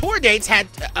Dolls tour dates had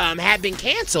been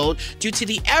canceled due to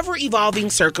the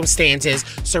ever-evolving circumstances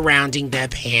surrounding the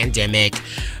pandemic.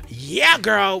 Yeah,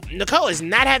 girl, Nicole is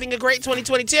not having a great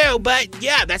 2022, but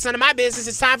yeah, that's none of my business.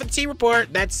 It's time for the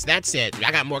T-Report. That's it.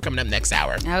 I got more coming up next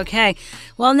hour. Okay.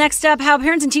 Well, next up, how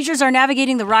parents and teachers are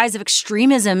navigating the rise of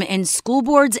extremism in school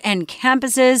boards and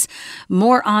campuses.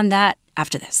 More on that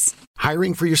after this.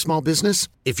 Hiring for your small business?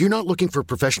 If you're not looking for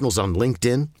professionals on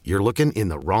LinkedIn, you're looking in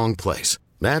the wrong place.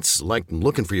 That's like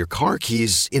looking for your car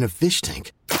keys in a fish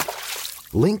tank.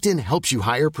 LinkedIn helps you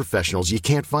hire professionals you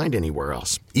can't find anywhere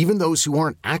else, even those who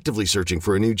aren't actively searching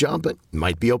for a new job but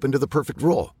might be open to the perfect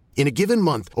role. In a given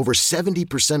month, over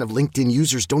 70% of LinkedIn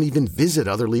users don't even visit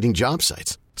other leading job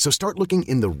sites. So start looking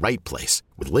in the right place.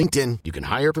 With LinkedIn, you can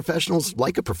hire professionals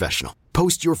like a professional.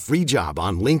 Post your free job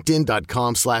on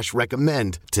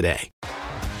linkedin.com/recommend today.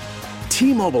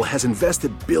 T-Mobile has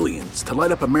invested billions to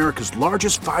light up America's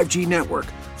largest 5G network,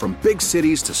 from big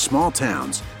cities to small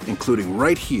towns, including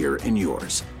right here in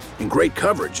yours. And great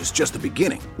coverage is just the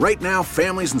beginning. Right now,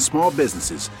 families and small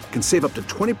businesses can save up to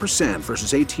 20%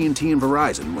 versus AT&T and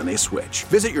Verizon when they switch.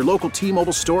 Visit your local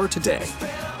T-Mobile store today.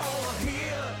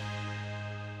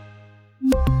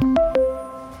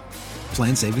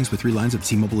 Plan savings with 3 lines of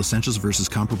T-Mobile Essentials versus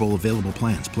comparable available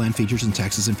plans. Plan features and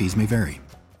taxes and fees may vary.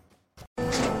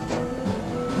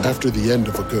 After the end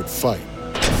of a good fight,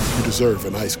 you deserve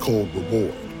an ice-cold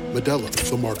reward. Modelo is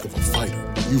the mark of a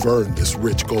fighter. You've earned this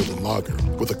rich golden lager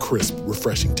with a crisp,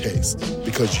 refreshing taste.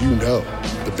 Because you know,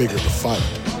 the bigger the fight,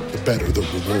 the better the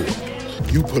reward.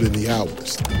 You put in the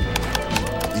hours,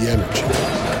 the energy,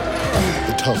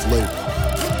 the tough labor.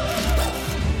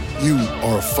 You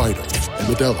are a fighter, and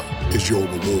Modelo is your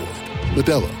reward.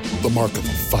 Modelo, the mark of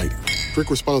a fighter. Drink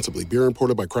responsibly. Beer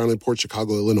imported by Crown Imports,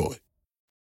 Chicago, Illinois.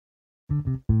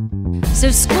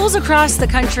 So schools across the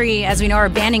country, as we know, are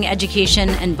banning education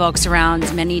and books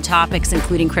around many topics,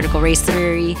 including critical race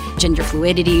theory, gender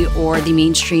fluidity, or the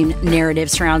mainstream narrative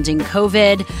surrounding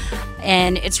COVID.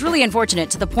 And it's really unfortunate,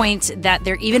 to the point that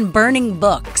they're even burning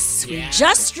books. Yeah. We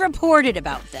just reported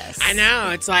about this. I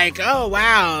know. It's like, oh,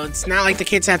 wow. It's not like the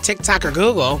kids have TikTok or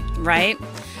Google. Right.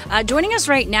 Joining us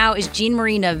right now is Jean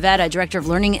Marie Navetta, Director of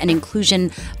Learning and Inclusion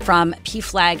from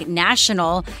PFLAG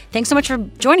National. Thanks so much for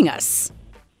joining us.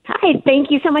 Hi, thank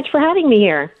you so much for having me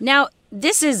here. Now,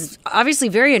 this is obviously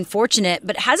very unfortunate,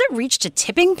 but has it reached a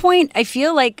tipping point? I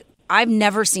feel like I've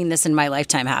never seen this in my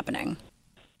lifetime happening.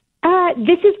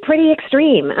 This is pretty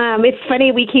extreme. It's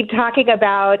funny, we keep talking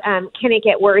about can it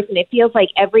get worse, and it feels like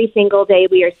every single day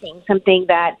we are seeing something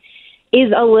that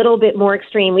is a little bit more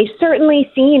extreme. We've certainly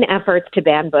seen efforts to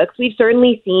ban books. We've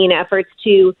certainly seen efforts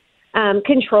to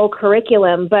control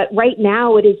curriculum, but right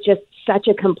now it is just such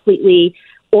a completely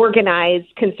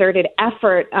organized, concerted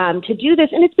effort to do this,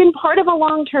 and it's been part of a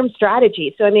long-term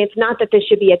strategy. So, I mean, it's not that this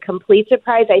should be a complete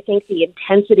surprise. I think the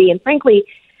intensity and, frankly,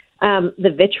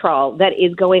 the vitriol that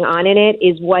is going on in it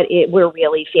is what we're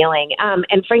really feeling.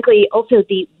 And frankly, also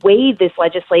the way this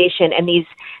legislation and these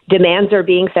demands are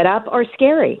being set up are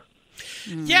scary.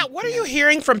 Yeah, what are you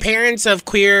hearing from parents of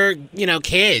queer,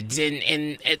 kids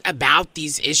and about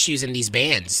these issues and these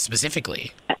bans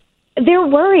specifically? They're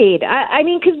worried. I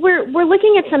mean, because we're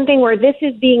looking at something where this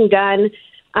is being done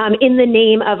in the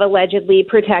name of allegedly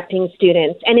protecting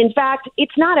students. And in fact,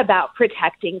 it's not about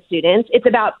protecting students. It's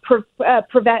about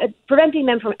preventing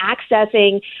them from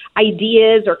accessing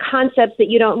ideas or concepts that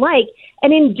you don't like.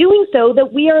 And in doing so,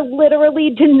 that we are literally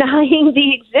denying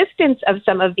the existence of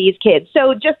some of these kids.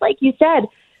 So just like you said,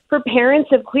 for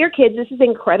parents of queer kids, this is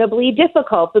incredibly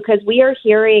difficult because we are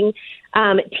hearing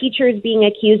teachers being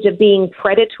accused of being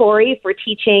predatory for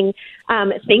teaching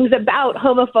things about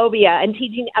homophobia and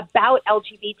teaching about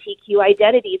LGBTQ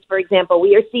identities, for example.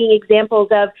 We are seeing examples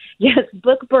of, yes,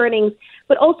 book burnings,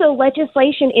 but also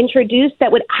legislation introduced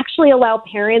that would actually allow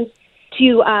parents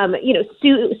to,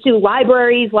 sue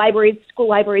libraries. School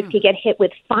libraries could get hit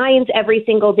with fines every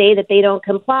single day that they don't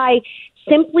comply,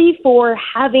 simply for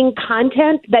having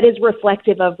content that is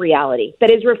reflective of reality,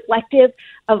 that is reflective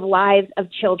of lives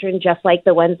of children just like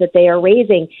the ones that they are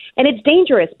raising. And it's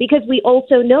dangerous because we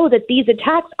also know that these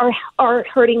attacks are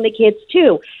hurting the kids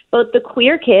too, both the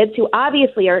queer kids who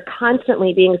obviously are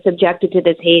constantly being subjected to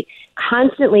this hate,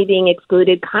 constantly being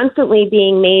excluded, constantly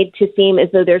being made to seem as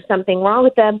though there's something wrong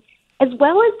with them, as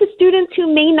well as the students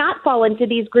who may not fall into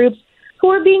these groups, who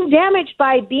are being damaged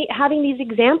by having these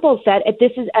examples set as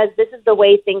this is the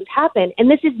way things happen.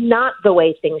 And this is not the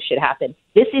way things should happen.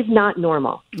 This is not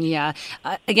normal. Yeah.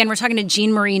 Again, we're talking to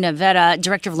Jean Marie Navetta,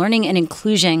 Director of Learning and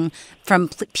Inclusion from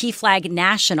PFLAG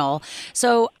National.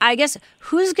 So I guess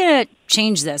who's going to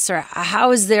change this, or how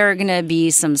is there going to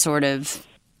be some sort of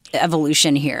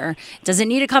evolution here? Does it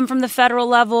need to come from the federal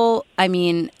level? I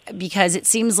mean, because it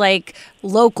seems like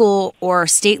local or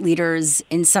state leaders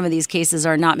in some of these cases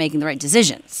are not making the right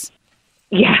decisions.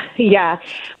 Yeah.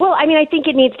 Well, I mean, I think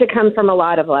it needs to come from a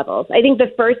lot of levels. I think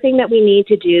the first thing that we need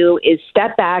to do is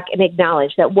step back and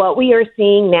acknowledge that what we are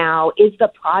seeing now is the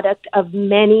product of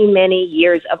many, many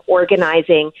years of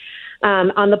organizing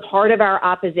on the part of our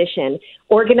opposition,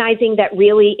 organizing that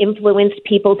really influenced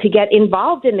people to get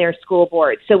involved in their school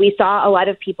boards. So we saw a lot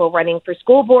of people running for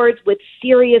school boards with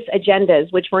serious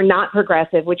agendas, which were not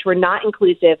progressive, which were not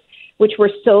inclusive, which were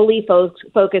solely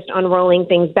focused on rolling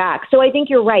things back. So I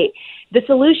think you're right. The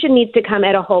solution needs to come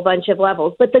at a whole bunch of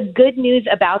levels. But the good news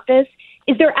about this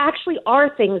is there actually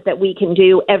are things that we can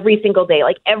do every single day.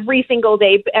 Like every single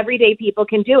day, every day people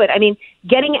can do it. I mean,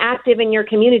 getting active in your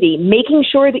community, making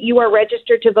sure that you are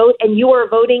registered to vote and you are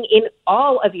voting in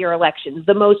all of your elections,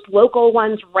 the most local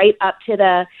ones right up to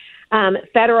the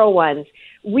federal ones.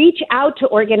 Reach out to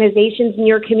organizations in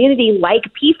your community like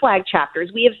PFLAG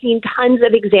chapters. We have seen tons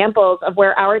of examples of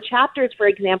where our chapters, for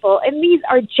example, and these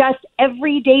are just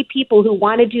everyday people who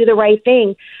want to do the right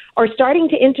thing, are starting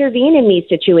to intervene in these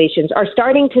situations, are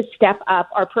starting to step up,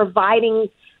 are providing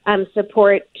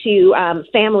support to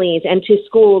families and to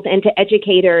schools and to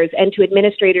educators and to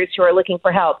administrators who are looking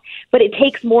for help. But it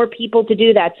takes more people to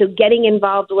do that. So getting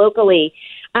involved locally,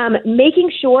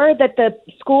 making sure that the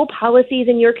school policies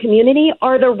in your community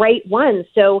are the right ones.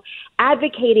 So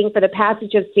advocating for the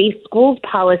passage of safe schools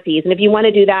policies. And if you want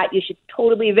to do that, you should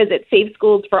totally visit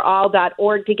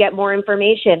safeschoolsforall.org to get more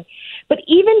information. But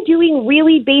even doing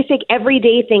really basic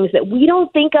everyday things that we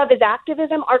don't think of as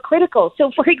activism are critical.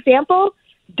 So, for example,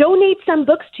 donate some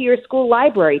books to your school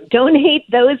library. Donate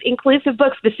those inclusive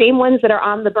books, the same ones that are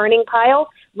on the burning pile.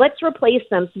 Let's replace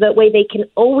them so that way they can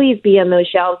always be on those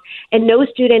shelves and no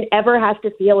student ever has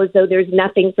to feel as though there's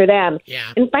nothing for them.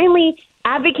 Yeah. And finally,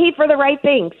 Advocate for the right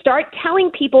thing. Start telling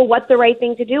people what the right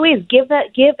thing to do is. Give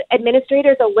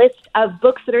administrators a list of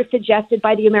books that are suggested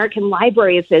by the American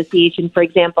Library Association, for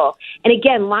example. And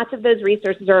again, lots of those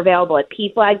resources are available at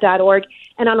pflag.org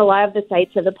and on a lot of the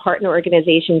sites of the partner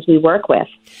organizations we work with.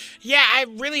 Yeah, I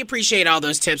really appreciate all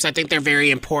those tips. I think they're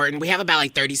very important. We have about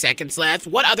 30 seconds left.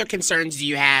 What other concerns do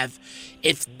you have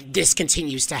if this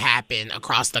continues to happen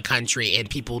across the country and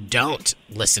people don't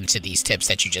listen to these tips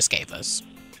that you just gave us?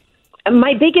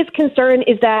 My biggest concern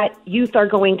is that youth are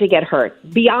going to get hurt.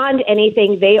 Beyond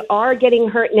anything, they are getting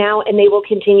hurt now, and they will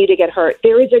continue to get hurt.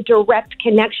 There is a direct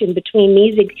connection between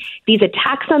these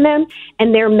attacks on them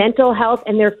and their mental health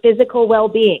and their physical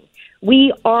well-being.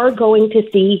 We are going to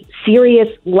see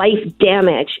serious life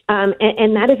damage,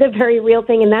 and that is a very real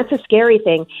thing, and that's a scary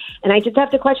thing. And I just have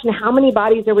to question, how many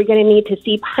bodies are we going to need to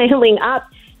see piling up,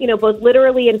 both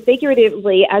literally and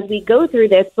figuratively as we go through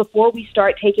this before we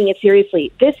start taking it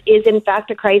seriously. This is, in fact,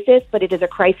 a crisis, but it is a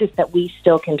crisis that we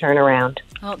still can turn around.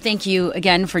 Well, thank you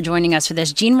again for joining us for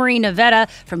this. Jean Marie Navetta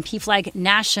from PFLAG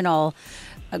National.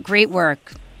 Great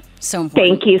work. So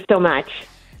important. Thank you so much.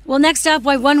 Well, next up,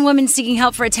 why one woman seeking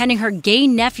help for attending her gay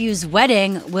nephew's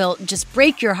wedding will just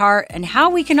break your heart, and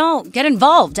how we can all get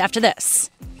involved after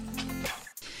this.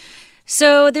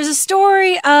 So there's a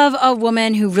story of a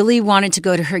woman who really wanted to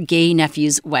go to her gay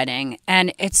nephew's wedding,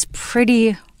 and it's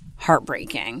pretty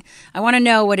heartbreaking. I want to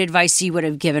know what advice you would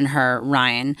have given her,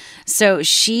 Ryan. So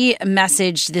she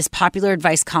messaged this popular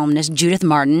advice columnist, Judith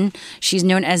Martin. She's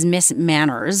known as Miss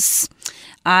Manners.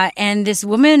 And this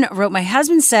woman wrote, my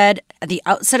husband said at the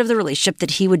outset of the relationship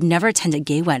that he would never attend a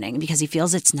gay wedding because he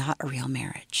feels it's not a real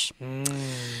marriage.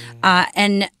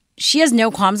 And she has no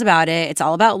qualms about it. It's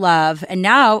all about love. And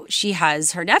now she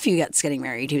has her nephew that's getting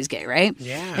married who's gay, right?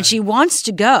 Yeah. And she wants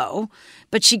to go,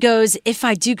 but she goes, if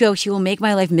I do go, he will make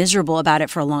my life miserable about it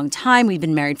for a long time. We've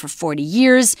been married for 40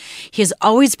 years. He has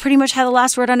always pretty much had the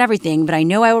last word on everything, but I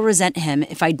know I will resent him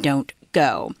if I don't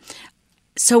go.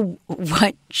 So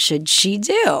what should she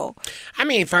do? I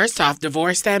mean, first off,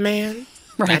 divorce that man.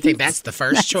 Right. I think that's the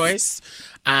first choice.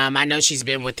 I know she's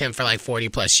been with him for 40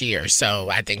 plus years, so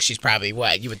I think she's probably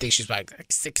you would think she's probably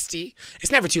 60.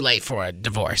 It's never too late for a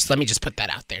divorce. Let me just put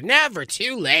that out there. Never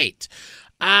too late.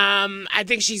 I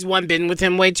think she's been with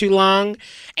him way too long.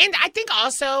 And I think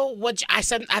also I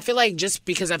feel like just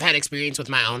because I've had experience with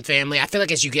my own family, I feel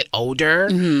like as you get older,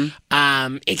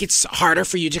 it gets harder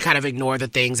for you to kind of ignore the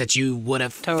things that you would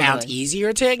have found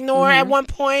easier to ignore at one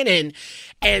point.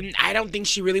 And I don't think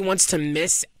she really wants to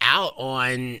miss out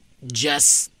on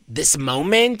just this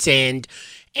moment. And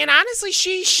honestly,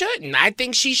 she shouldn't. I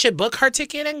think she should book her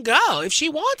ticket and go if she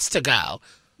wants to go.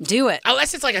 Do it.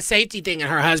 Unless it's a safety thing and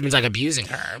her husband's abusing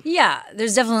her. Yeah,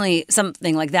 there's definitely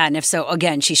something like that. And if so,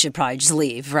 again, she should probably just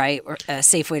leave, right? Or a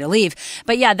safe way to leave.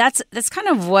 But yeah, that's kind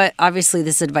of what obviously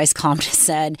this advice columnist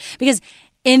said. Because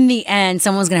in the end,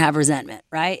 someone's going to have resentment,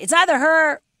 right? It's either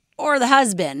her or the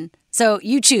husband. So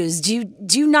you choose. Do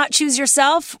you not choose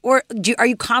yourself? Or are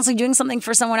you constantly doing something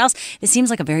for someone else? It seems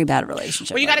like a very bad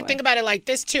relationship. Well, you got to think about it like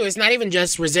this, too. It's not even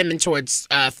just resentment towards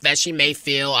that she may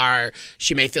feel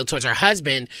towards her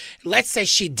husband. Let's say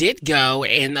she did go,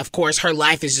 and, of course, her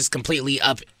life is just completely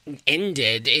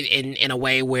upended in a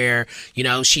way where,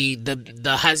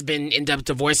 the husband ends up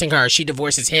divorcing her. She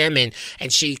divorces him, and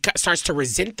she starts to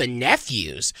resent the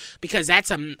nephews, because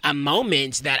that's a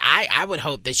moment that I would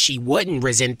hope that she wouldn't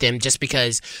resent them, just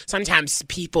because sometimes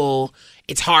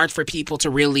it's hard for people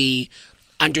to really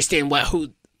understand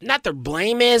not the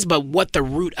blame is, but what the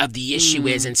root of the issue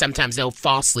is. And sometimes they'll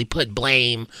falsely put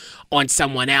blame on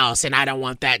someone else. And I don't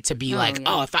want that to be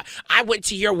if I went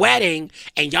to your wedding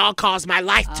and y'all caused my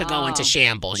life to go into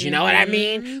shambles. You know what I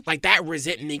mean? That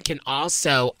resentment can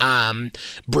also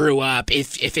brew up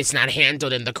if it's not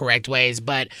handled in the correct ways.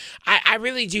 But I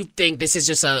really do think this is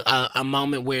just a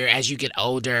moment where as you get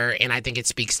older, and I think it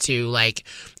speaks to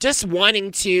just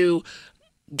wanting to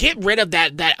get rid of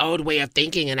that old way of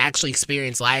thinking and actually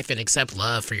experience life and accept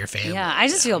love for your family. Yeah, I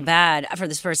just feel bad for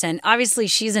this person. Obviously,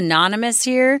 she's anonymous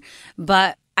here,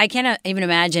 but I can't even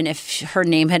imagine if her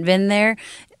name had been there,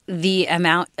 the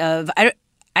amount of...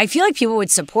 I feel like people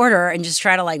would support her and just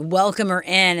try to welcome her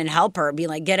in and help her, be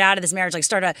get out of this marriage,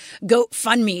 start a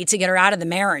GoFundMe to get her out of the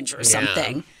marriage or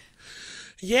something.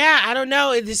 Yeah, I don't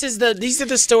know. These are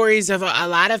the stories of a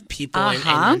lot of people in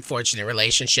unfortunate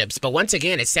relationships. But once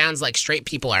again, it sounds like straight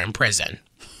people are in prison.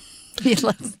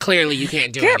 Clearly, you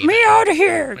can't do anything. Get me out of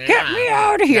here. Yeah. Get me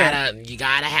out of here. You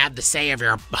gotta have the say of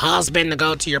your husband to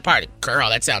go to your party. Girl,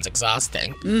 that sounds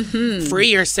exhausting. Mm-hmm.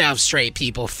 Free yourself, straight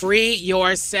people. Free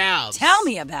yourselves. Tell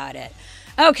me about it.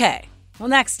 Okay. Well,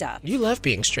 next up. You love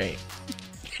being straight.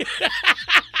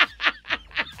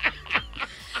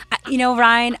 You know,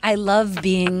 Ryan, I love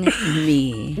being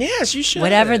me. Yes, you should.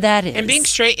 Whatever that is. And being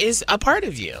straight is a part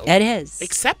of you. It is.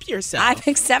 Accept yourself. I'm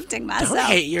accepting myself. Don't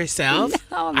hate yourself.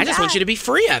 No, I just want you to be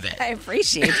free of it. I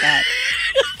appreciate that.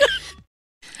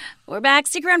 We're back.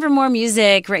 Stick around for more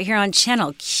music right here on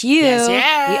Channel Q.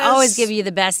 Yes. We always give you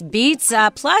the best beats.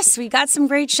 Plus, we got some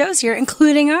great shows here,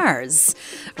 including ours.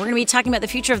 We're going to be talking about the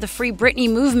future of the Free Britney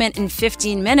movement in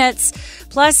 15 minutes.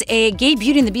 Plus, a Gay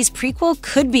Beauty and the Beast prequel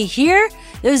could be here.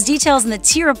 Those details in the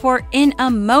T Report in a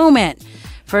moment.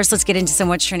 First, let's get into some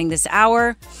what's trending this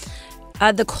hour.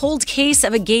 The cold case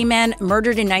of a gay man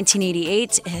murdered in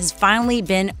 1988 has finally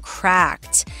been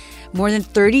cracked. More than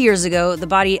 30 years ago, the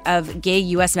body of gay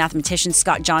U.S. mathematician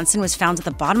Scott Johnson was found at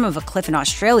the bottom of a cliff in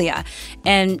Australia.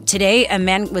 And today, a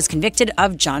man was convicted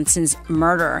of Johnson's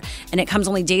murder. And it comes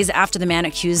only days after the man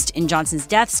accused in Johnson's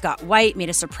death, Scott White, made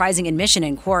a surprising admission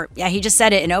in court. Yeah, he just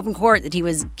said it in open court that he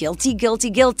was guilty of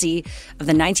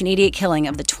the 1988 killing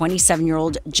of the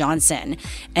 27-year-old Johnson.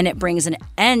 And it brings an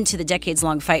end to the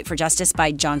decades-long fight for justice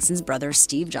by Johnson's brother,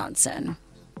 Steve Johnson.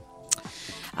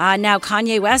 Now,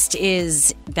 Kanye West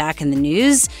is back in the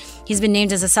news. He's been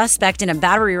named as a suspect in a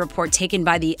battery report taken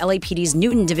by the LAPD's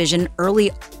Newton division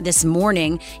early this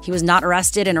morning. He was not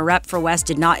arrested, and a rep for West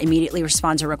did not immediately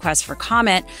respond to requests for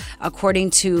comment.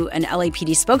 According to an LAPD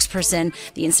spokesperson,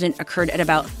 the incident occurred at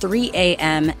about 3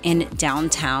 a.m. in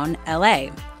downtown LA.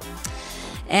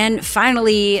 And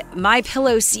finally,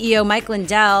 MyPillow CEO Mike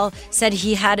Lindell said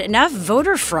he had enough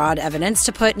voter fraud evidence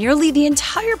to put nearly the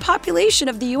entire population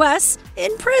of the U.S.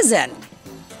 in prison.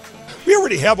 We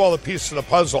already have all the pieces of the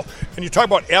puzzle. And you talk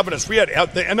about evidence. We had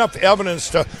enough evidence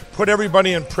to put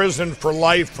everybody in prison for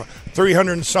life,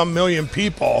 300 and some million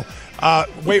people.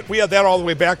 We had that all the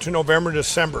way back to November,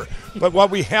 December. But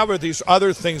what we have are these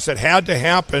other things that had to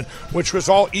happen, which was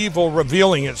all evil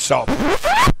revealing itself.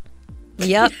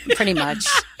 Yep, pretty much.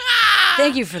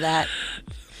 Thank you for that.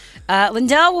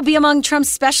 Lindell will be among Trump's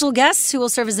special guests who will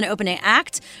serve as an opening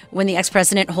act when the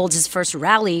ex-president holds his first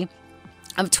rally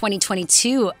of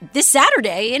 2022 this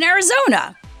Saturday in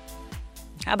Arizona.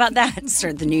 How about that?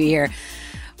 Start the new year.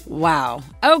 Wow.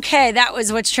 Okay, that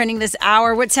was what's trending this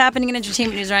hour. What's happening in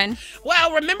entertainment news, Ryan?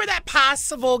 Well, remember that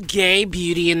possible Gay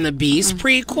Beauty and the Beast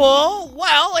prequel?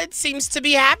 Well, it seems to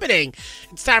be happening.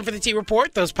 It's time for the T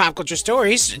Report, those pop culture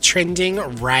stories trending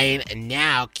right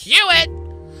now. Cue it!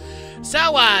 So,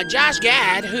 Josh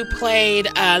Gad, who played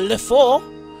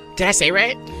LeFou, did I say it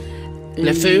right?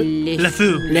 LeFou?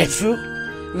 LeFou.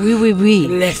 Oui, oui, oui.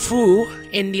 LeFou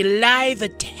in the live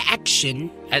action.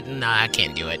 No, I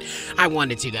can't do it. I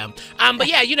wanted to, though. But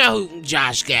yeah, you know who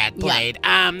Josh Gad played.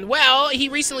 Yeah. Well, he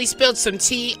recently spilled some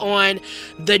tea on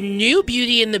the new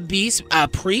Beauty and the Beast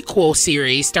prequel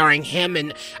series starring him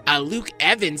and Luke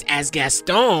Evans as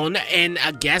Gaston. And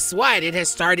guess what? It has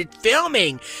started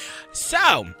filming.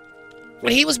 So,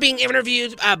 when he was being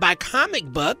interviewed by Comic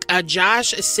Book,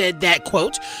 Josh said that,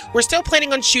 quote, "We're still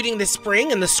planning on shooting this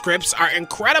spring and the scripts are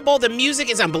incredible. The music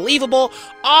is unbelievable.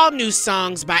 All new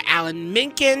songs by Alan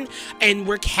Menken, and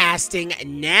we're casting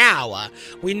now.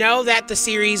 We know that the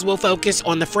series will focus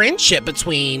on the friendship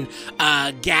between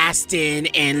Gaston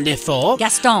and LeFou."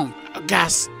 Gaston.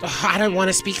 I don't want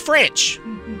to speak French.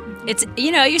 It's,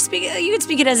 you know, you could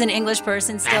speak it as an English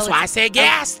person still. That's why I said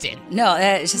Gaston. No,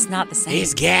 it's just not the same.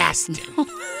 It's Gaston. It's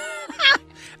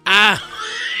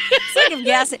like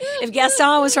if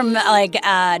Gaston was from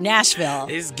Nashville.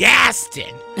 It's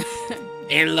Gaston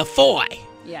and LaFoy.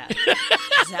 Yeah,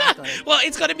 exactly. Well,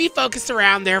 it's going to be focused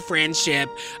around their friendship.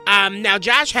 Now,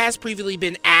 Josh has previously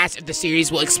been asked if the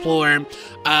series will explore,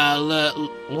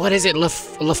 what is it,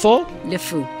 LeFou?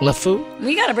 LeFou.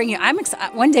 We got to bring you. I'm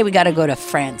excited. One day we got to go to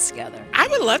France together. I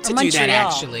would love to do that,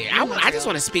 actually. I just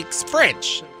want to speak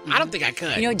French. I don't think I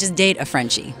could. You know, just date a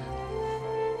Frenchie.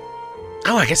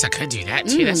 Oh, I guess I could do that,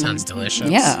 too. That sounds delicious.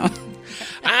 Yeah.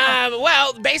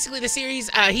 Well, basically the series,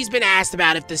 he's been asked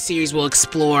about if the series will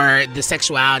explore the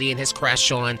sexuality and his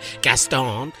crush on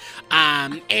Gaston.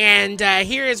 And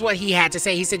here is what he had to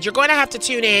say. He said, "You're going to have to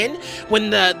tune in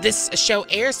when this show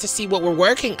airs to see what we're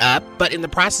working up. But in the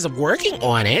process of working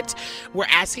on it, we're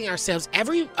asking ourselves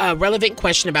every relevant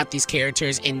question about these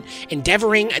characters and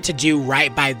endeavoring to do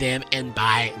right by them and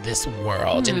by this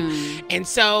world." And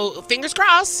so, fingers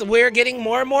crossed, we're getting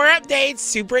more and more updates.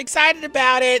 Super excited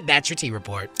about it. That's your T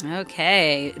Report.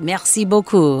 Okay. Merci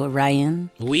beaucoup, Ryan.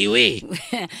 Oui, oui.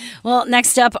 Well,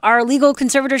 next up, are legal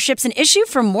conservatorships an issue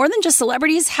for more than just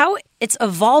celebrities? How it's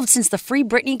evolved since the Free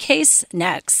Britney case?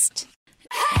 Next.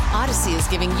 Odyssey is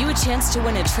giving you a chance to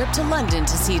win a trip to London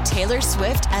to see Taylor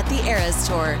Swift at the Eras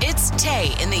Tour. It's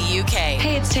Tay in the UK.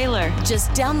 Hey, it's Taylor.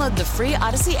 Just download the free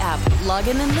Odyssey app, log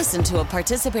in and listen to a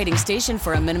participating station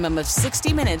for a minimum of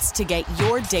 60 minutes to get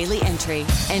your daily entry.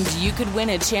 And you could win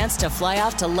a chance to fly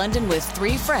off to London with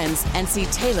 3 friends and see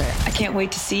Taylor. I can't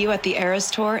wait to see you at the Eras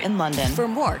Tour in London. For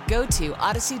more, go to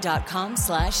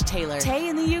odyssey.com/Taylor. Tay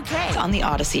in the UK. It's on the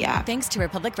Odyssey app. Thanks to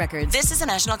Republic Records. This is a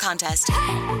national contest.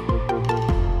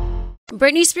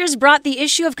 Britney Spears brought the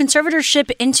issue of conservatorship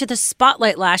into the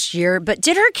spotlight last year, but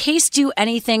did her case do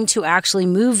anything to actually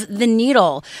move the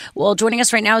needle? Well, joining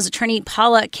us right now is attorney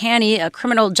Paula Canny, a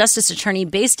criminal justice attorney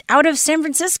based out of San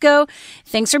Francisco.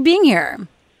 Thanks for being here.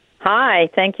 Hi,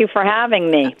 thank you for having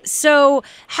me. So,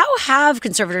 how have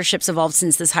conservatorships evolved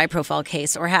since this high-profile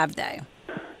case, or have they?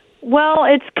 Well,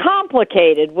 it's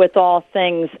complicated with all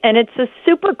things, and it's a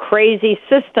super crazy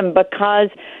system because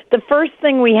the first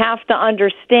thing we have to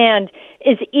understand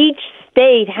is each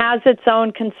state has its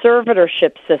own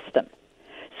conservatorship system.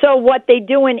 So what they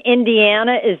do in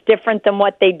Indiana is different than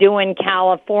what they do in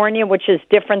California, which is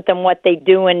different than what they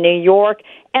do in New York.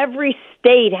 Every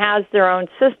state has their own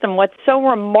system. What's so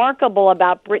remarkable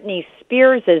about Britney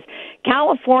Spears is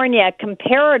California,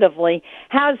 comparatively,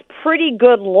 has pretty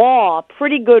good law,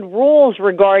 pretty good rules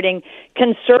regarding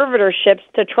conservatorships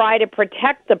to try to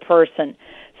protect the person.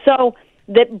 So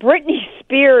that Britney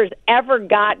Spears ever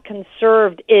got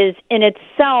conserved is in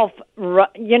itself,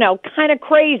 kind of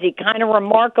crazy, kind of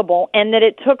remarkable, and that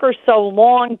it took her so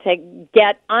long to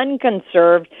get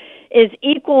unconserved is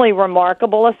equally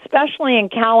remarkable, especially in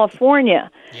California.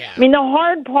 Yeah. I mean, the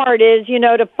hard part is,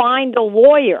 to find a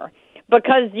lawyer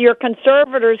because your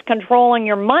conservator's controlling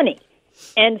your money.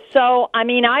 And so,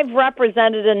 I've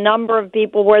represented a number of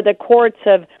people where the courts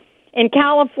have, in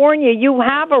California, you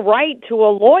have a right to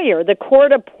a lawyer. The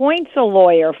court appoints a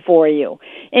lawyer for you.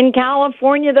 In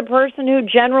California, the person who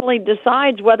generally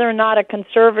decides whether or not a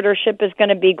conservatorship is going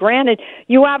to be granted,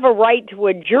 you have a right to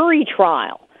a jury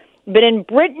trial. But in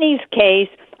Britney's case,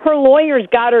 her lawyers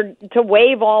got her to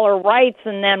waive all her rights,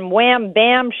 and then wham,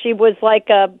 bam, she was like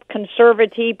a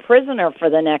conservatee prisoner for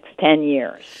the next 10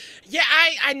 years. Yeah,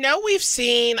 I know we've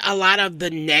seen a lot of the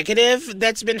negative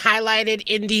that's been highlighted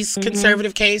in these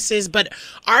conservative cases, but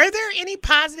are there any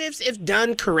positives if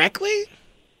done correctly?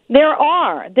 There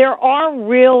are. There are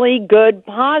really good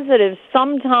positives.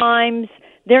 Sometimes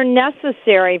they're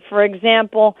necessary. For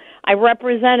example, I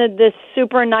represented this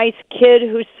super nice kid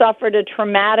who suffered a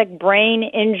traumatic brain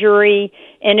injury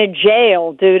in a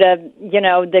jail due to,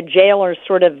 the jailers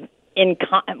sort of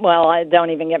don't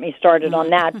even get me started on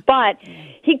that. But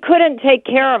he couldn't take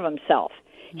care of himself.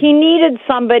 He needed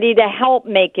somebody to help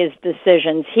make his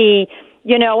decisions.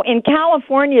 In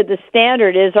California, the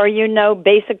standard is,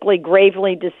 basically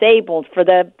gravely disabled. For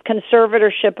the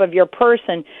conservatorship of your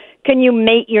person, can you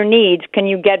meet your needs? Can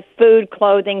you get food,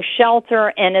 clothing,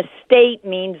 shelter? And estate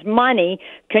means money.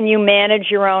 Can you manage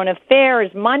your own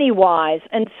affairs money-wise?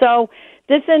 And so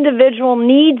this individual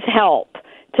needs help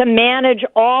to manage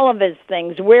all of his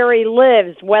things, where he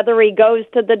lives, whether he goes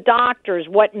to the doctors,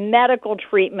 what medical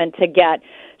treatment to get.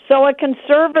 So a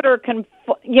conservator can,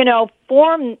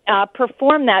 perform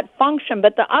that function.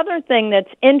 But the other thing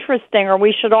that's interesting, or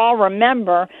we should all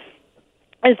remember,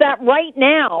 is that right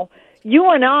now, you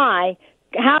and I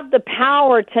have the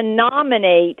power to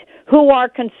nominate who our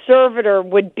conservator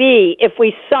would be if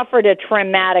we suffered a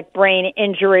traumatic brain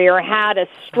injury or had a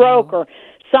stroke or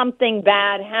something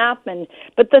bad happened.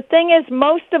 But the thing is,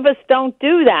 most of us don't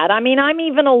do that. I'm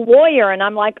even a lawyer, and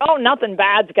I'm like, oh, nothing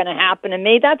bad's going to happen to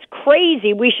me. That's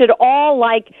crazy. We should all,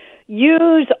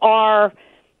 use our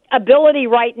ability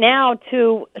right now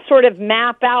to sort of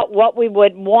map out what we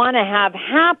would want to have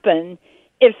happen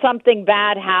if something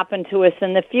bad happened to us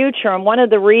in the future. And one of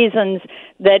the reasons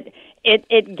that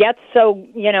it gets so,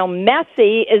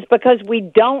 messy is because we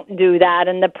don't do that.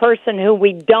 And the person who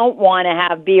we don't want to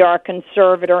have be our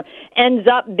conservator ends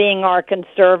up being our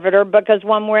conservator, because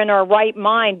when we're in our right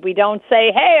mind, we don't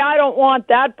say, hey, I don't want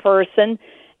that person.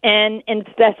 And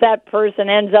instead that person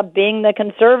ends up being the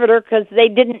conservator because they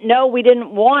didn't know we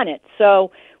didn't want it.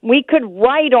 So we could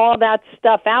write all that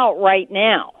stuff out right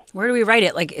now. Where do we write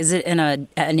it? Is it in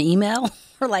an email?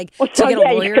 Or to get a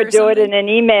lawyer? You could do it in an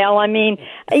email.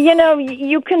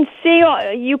 You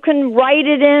can write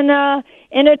it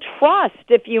in a trust.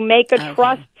 If you make a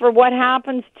trust for what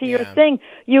happens to your thing,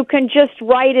 you can just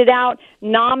write it out,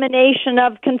 nomination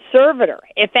of conservator.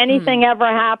 If anything ever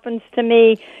happens to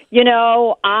me, you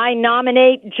know, I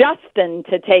nominate Justin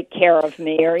to take care of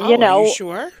me, or, you know. Are you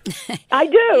sure? I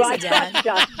do. I trust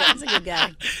Justin. He's a good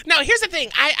guy. No, here's the thing.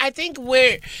 I think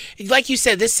like you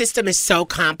said, this system is so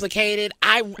complicated.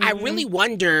 I really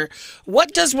wonder,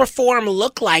 what does reform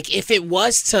look like if it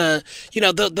was to, you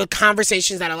know, the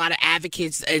conversations that a lot of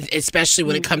advocates, especially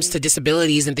when it comes to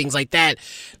disabilities and things like that,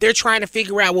 they're trying to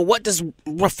figure out, well, what does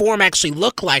reform actually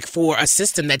look like for a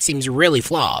system that seems really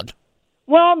flawed?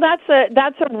 Well,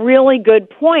 that's a really good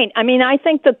point. I mean, I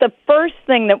think that the first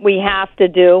thing that we have to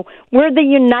do, we're the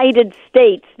United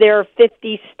States. There are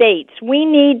 50 states. We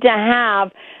need to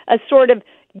have a sort of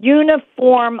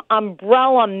uniform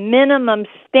umbrella minimum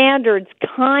standards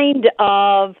kind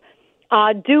of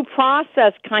due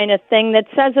process kind of thing that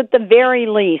says at the very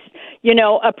least, you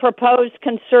know, a proposed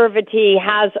conservatee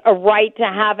has a right to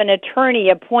have an attorney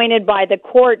appointed by the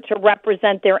court to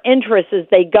represent their interests as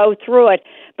they go through it,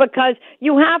 because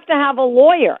you have to have a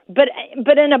lawyer. But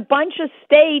in a bunch of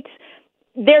states,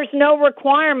 there's no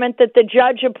requirement that the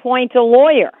judge appoint a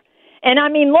lawyer. And I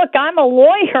mean, look, I'm a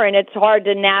lawyer, and it's hard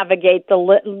to navigate the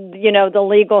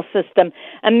legal system.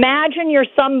 Imagine you're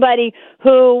somebody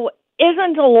who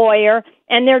isn't a lawyer,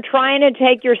 and they're trying to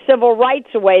take your civil rights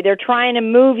away. They're trying to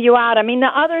move you out. I mean, the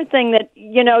other thing that,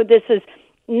 you know, this is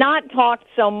not talked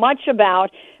so much about,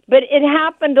 but it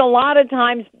happened a lot of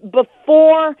times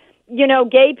before, you know,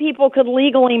 gay people could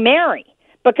legally marry.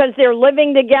 Because they're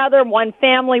living together, one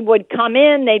family would come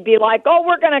in, they'd be like, oh,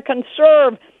 we're going to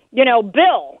conserve, you know,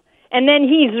 Bill. And then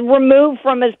he's removed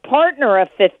from his partner of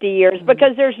 50 years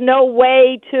because there was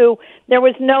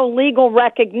no legal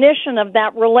recognition of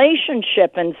that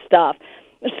relationship and stuff.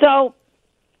 So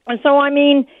I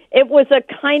mean, it was a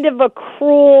kind of a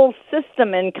cruel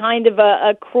system and kind of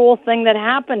a cruel thing that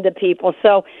happened to people.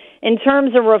 So in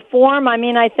terms of reform, I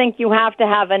mean, I think you have to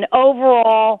have an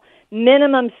overall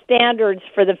minimum standards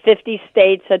for the 50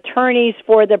 states, attorneys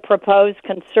for the proposed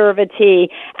conservatee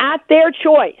at their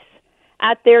choice.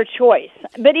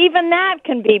 But even that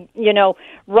can be, you know,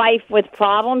 rife with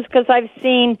problems, because I've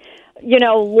seen, you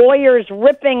know, lawyers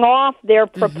ripping off their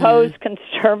proposed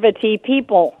conservatee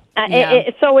people.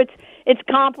 So it's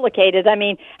complicated. I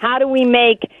mean, how do we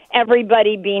make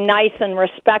everybody be nice and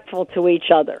respectful to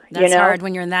each other? That's hard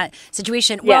when you're in that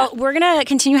situation. Yeah. Well, we're going to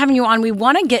continue having you on. We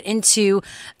want to get into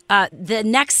the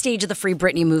next stage of the Free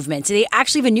Britney movement. They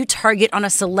actually have a new target on a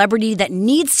celebrity that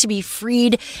needs to be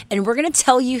freed, and we're going to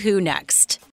tell you who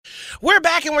next. We're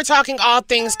back, and we're talking all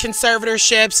things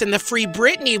conservatorships and the Free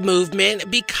Britney movement,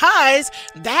 because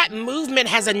that movement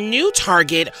has a new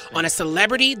target on a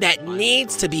celebrity that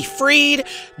needs to be freed.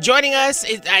 Joining us,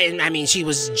 she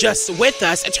was just with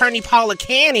us, attorney Paula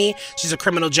Canny. She's a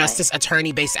criminal justice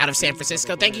attorney based out of San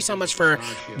Francisco. Thank you so much for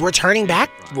returning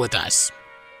back with us.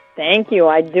 Thank you.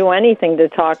 I'd do anything to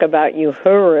talk about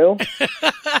Uhuru.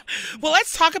 Well,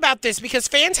 let's talk about this, because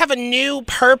fans have a new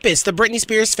purpose. The Britney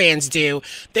Spears fans do.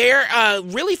 They're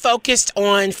really focused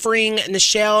on freeing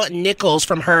Nichelle Nichols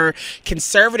from her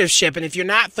conservatorship. And if you're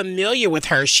not familiar with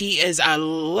her, she is a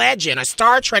legend, a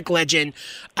Star Trek legend,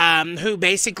 who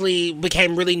basically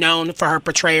became really known for her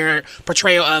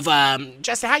portrayal of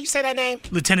Justin. How you say that name?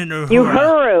 Lieutenant Uhuru.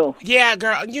 Uhuru. Yeah,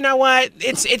 girl. You know what?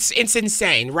 It's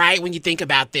insane, right? When you think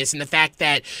about this, and the fact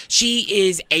that she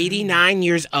is 89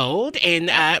 years old, and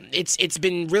it's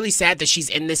been really sad that she's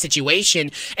in this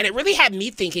situation. And it really had me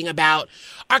thinking about,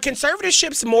 are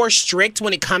conservatorships more strict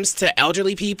when it comes to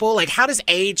elderly people? Like, how does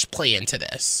age play into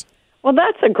this? Well,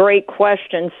 that's a great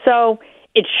question. So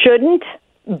it shouldn't,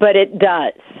 but it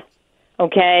does.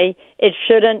 Okay? It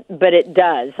shouldn't, but it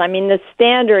does. I mean, the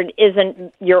standard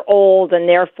isn't you're old and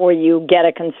therefore you get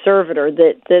a conservator.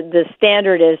 The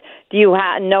standard is, do you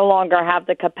no longer have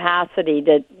the capacity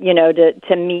to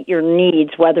meet your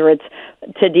needs, whether it's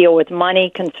to deal with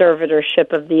money,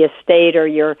 conservatorship of the estate, or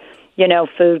your,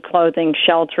 food, clothing,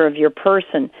 shelter of your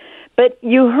person. But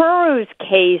Uhuru's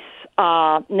case,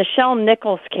 Nichelle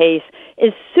Nichols' case,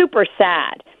 is super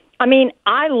sad. I mean,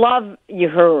 I love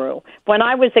Uhuru. When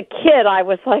I was a kid, I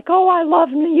was like, oh, I love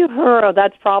Uhuru.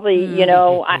 That's probably,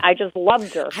 I just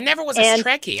loved her. I never was a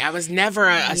Trekkie. I was never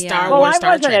a Star Wars,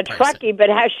 Star Trek person. Well, I wasn't a Trekkie,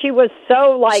 but she was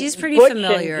so, she's pretty butch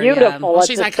familiar, and beautiful at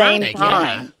she's the iconic, same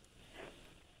time.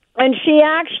 Yeah. And she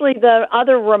actually, the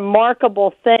other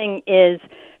remarkable thing is,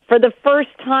 for the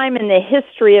first time in the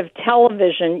history of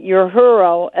television,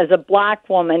 Uhuru, as a black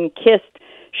woman, kissed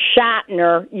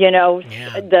Shatner,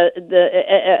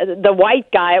 the white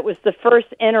guy. It was the first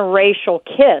interracial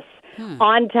kiss.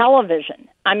 on television.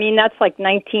 I mean, that's like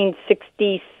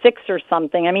 1966 or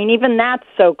something. I mean, even that's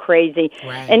so crazy.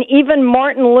 Right. And even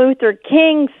Martin Luther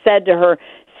King said to her,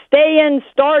 stay in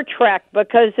Star Trek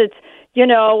because it's,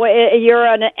 you're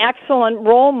an excellent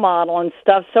role model and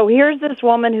stuff. So here's this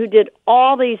woman who did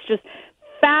all these just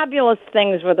fabulous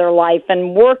things with her life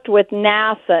and worked with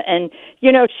NASA. And,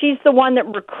 she's the one that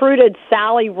recruited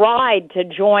Sally Ride to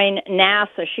join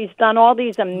NASA. She's done all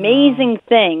these amazing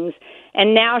things,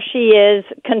 and now she is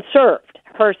conserved.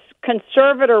 Her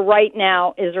conservator right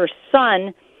now is her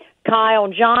son, Kyle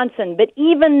Johnson. But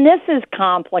even this is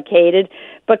complicated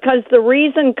because the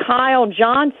reason Kyle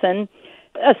Johnson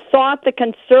sought the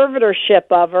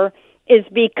conservatorship of her is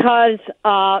because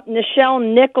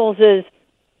Nichelle Nichols'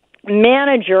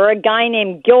 manager, a guy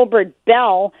named Gilbert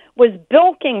Bell, was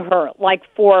bilking her like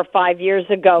 4 or 5 years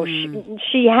ago.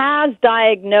 She has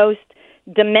diagnosed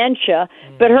dementia,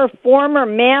 but her former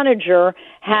manager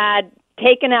had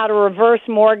taken out a reverse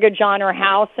mortgage on her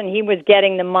house, and he was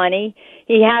getting the money.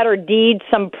 He had her deed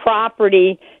some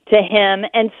property to him,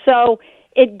 and so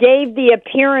it gave the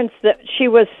appearance that she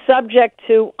was subject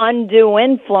to undue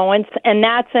influence, and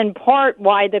that's in part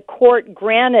why the court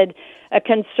granted a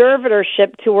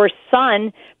conservatorship to her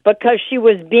son, because she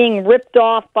was being ripped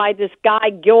off by this guy,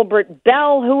 Gilbert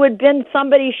Bell, who had been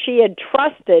somebody she had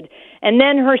trusted. And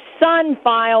then her son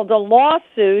filed a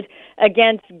lawsuit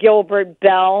against Gilbert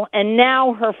Bell, and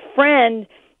now her friend,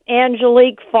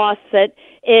 Angelique Fawcett,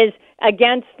 is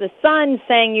against the son,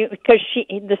 saying because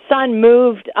the son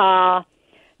moved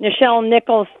Nichelle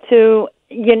Nichols to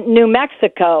New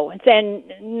Mexico, and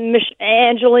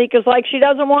Angelique is like, she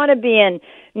doesn't want to be in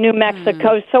New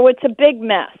Mexico, so it's a big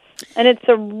mess. And it's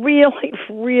a really,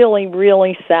 really,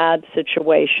 really sad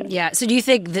situation. Yeah. So do you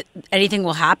think that anything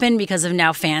will happen because of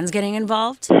now fans getting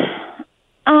involved?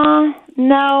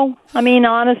 No. I mean,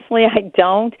 honestly, I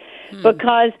don't.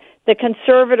 Because the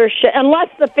conservatorship, unless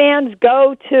the fans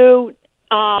go to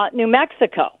New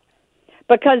Mexico,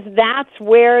 because that's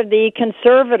where the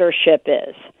conservatorship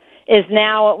is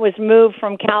now. It was moved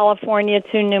from California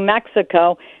to New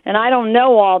Mexico, and I don't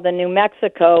know all the New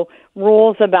Mexico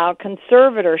rules about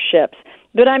conservatorships.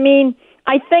 But I mean,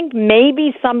 I think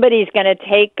maybe somebody's going to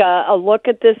take a look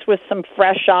at this with some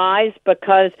fresh eyes,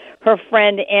 because her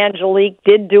friend Angelique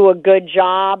did do a good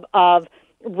job of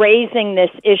raising this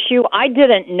issue. I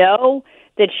didn't know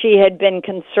that she had been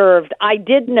conserved. I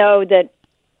did know that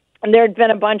there had been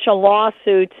a bunch of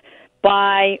lawsuits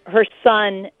by her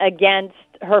son against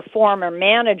her former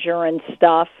manager and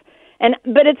stuff.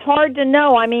 But it's hard to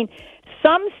know. I mean,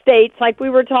 some states, like we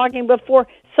were talking before,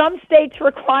 some states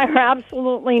require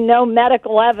absolutely no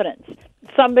medical evidence.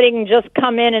 Somebody can just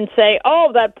come in and say,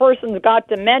 oh, that person's got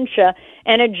dementia,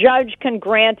 and a judge can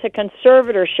grant a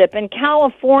conservatorship. In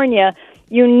California,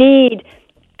 you need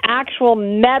actual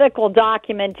medical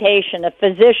documentation, a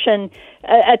physician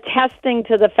attesting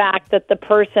to the fact that the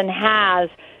person has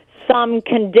some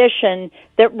condition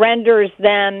that renders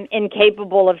them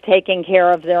incapable of taking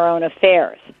care of their own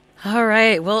affairs. All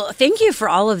right. Well, thank you for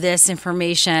all of this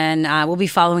information. We'll be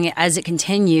following it as it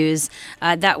continues.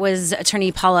 That was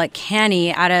attorney Paula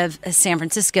Canny out of San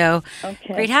Francisco.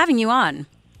 Okay. Great having you on.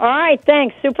 All right.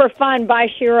 Thanks. Super fun. Bye,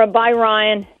 Shira. Bye,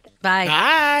 Ryan. Bye.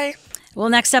 Bye. Well,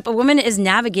 next up, a woman is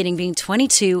navigating being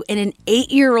 22 in an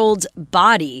 8-year-old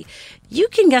body. You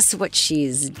can guess what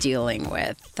she's dealing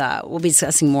with. We'll be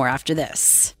discussing more after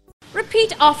this.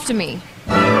 Repeat after me.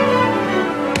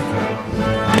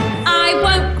 I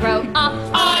won't grow up.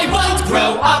 I won't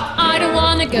grow up. I don't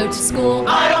want to go to school.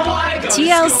 I don't want to go to school.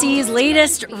 TLC's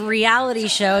latest reality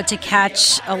show to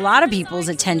catch a lot of people's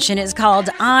attention is called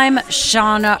I'm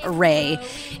Shauna Rae.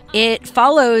 It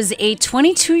follows a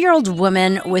 22-year-old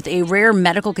woman with a rare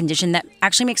medical condition that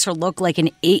actually makes her look like an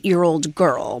 8-year-old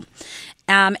girl.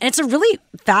 And it's a really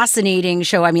fascinating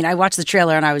show. I mean, I watched the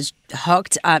trailer and I was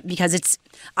hooked because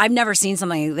I've never seen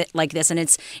something like this. And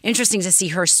it's interesting to see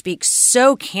her speak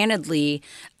so candidly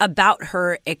about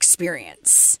her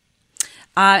experience.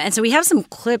 And so we have some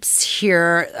clips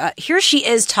here. Here she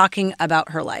is talking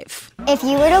about her life. If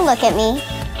you were to look at me,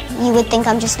 you would think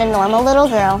I'm just a normal little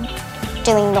girl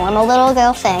doing normal little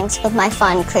girl things with my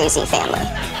fun, crazy family.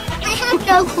 I have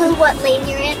no clue what lane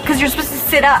you're in. Because you're supposed to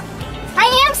sit up.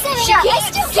 I am sitting up. I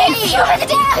still can't see over the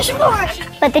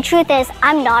dashboard. But the truth is,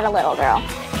 I'm not a little girl.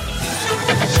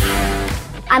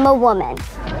 I'm a woman.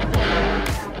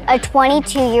 A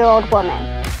 22-year-old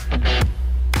woman.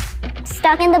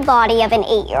 Stuck in the body of an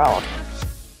 8-year-old.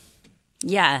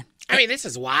 Yeah. I mean, this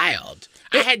is wild.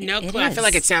 I had no clue. I feel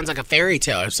like it sounds like a fairy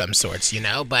tale of some sorts,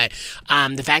 but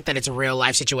the fact that it's a real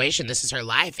life situation, this is her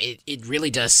life, it really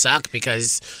does suck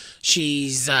because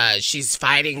she's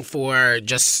fighting for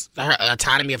just her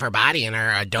autonomy of her body and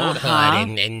her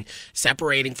adulthood and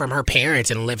separating from her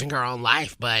parents and living her own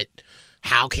life. But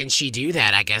how can she do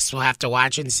that? I guess we'll have to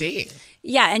watch and see.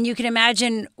 Yeah, and you can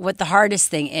imagine what the hardest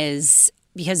thing is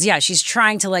because, she's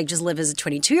trying to just live as a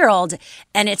 22-year-old,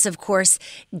 and it's, of course,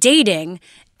 dating.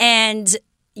 And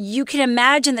you can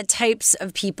imagine the types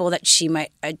of people that she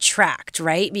might attract,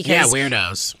 right? Because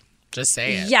weirdos. Just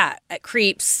say it. Yeah,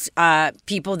 creeps,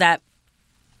 people that,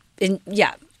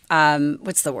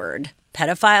 what's the word?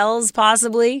 Pedophiles,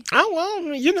 possibly.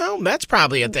 Oh, well, that's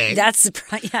probably a thing. That's a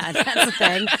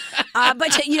thing.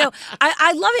 But,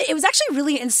 I love it. It was actually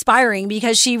really inspiring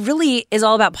because she really is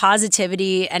all about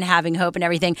positivity and having hope and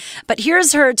everything. But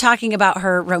here's her talking about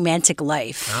her romantic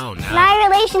life. Oh, no. My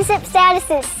relationship status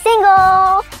is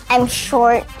single. I'm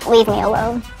short. Leave me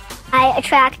alone. I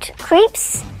attract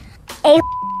creeps, and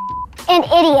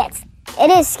idiots. It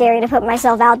is scary to put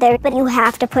myself out there, but you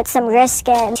have to put some risk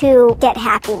in to get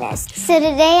happiness. So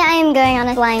today I am going on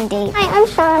a blind date. Hi, I'm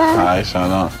Shauna. Hi,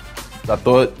 Shauna. I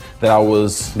thought that I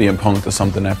was being punked or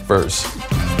something at first.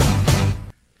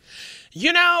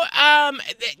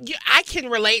 I can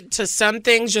relate to some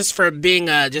things just for being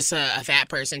just a fat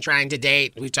person trying to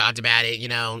date. We've talked about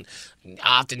it,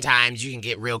 Oftentimes you can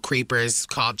get real creepers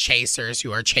called chasers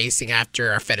who are chasing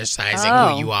after or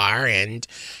fetishizing who you are. And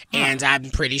I'm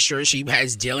pretty sure she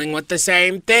is dealing with the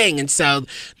same thing. And so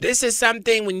this is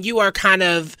something when you are kind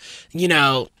of,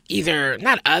 either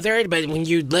not othered, but when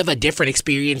you live a different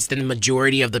experience than the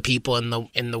majority of the people in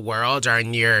the world or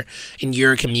in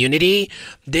your community,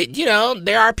 that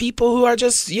there are people who are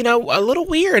just a little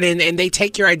weird and they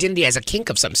take your identity as a kink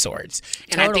of some sorts.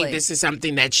 And totally. I think this is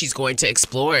something that she's going to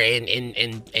explore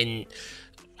and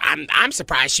I'm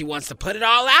surprised she wants to put it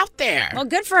all out there. Well,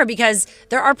 good for her because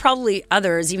there are probably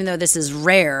others, even though this is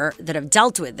rare, that have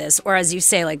dealt with this, or as you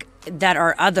say, that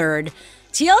are othered.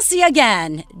 TLC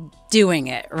again, doing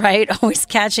it, right? Always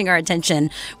catching our attention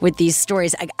with these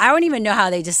stories. I don't even know how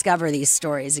they discover these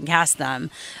stories and cast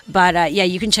them. But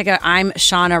you can check out I'm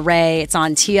Shauna Ray. It's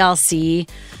on TLC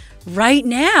right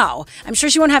now. I'm sure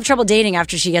she won't have trouble dating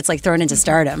after she gets thrown into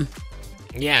stardom.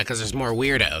 Yeah, because there's more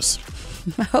weirdos.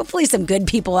 Hopefully some good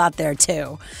people out there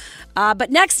too.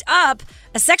 But next up,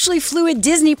 a sexually fluid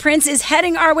Disney prince is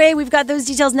heading our way. We've got those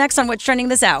details next on What's Trending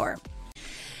this hour.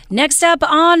 Next up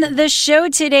on the show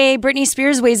today, Britney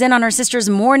Spears weighs in on her sister's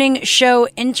morning show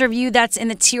interview. That's in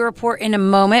the T Report in a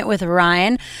moment with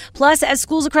Ryan. Plus, as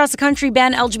schools across the country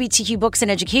ban LGBTQ books and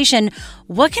education,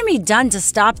 what can be done to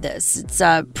stop this? It's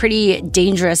pretty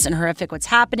dangerous and horrific what's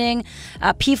happening.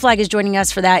 PFLAG is joining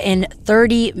us for that in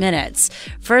 30 minutes.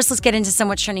 First, let's get into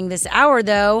what's trending this hour,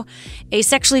 though. A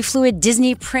sexually fluid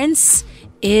Disney prince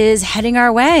is heading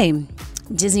our way.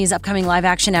 Disney's upcoming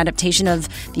live-action adaptation of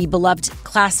the beloved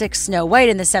classic Snow White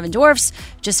and the Seven Dwarfs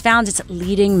just found its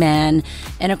leading man.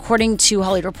 And according to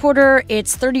Hollywood Reporter,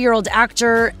 it's 30-year-old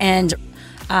actor and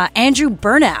Andrew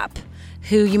Burnap,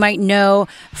 who you might know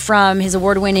from his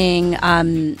award-winning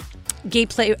gay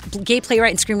playwright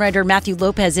and screenwriter Matthew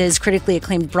Lopez's critically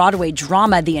acclaimed Broadway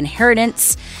drama, The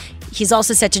Inheritance. He's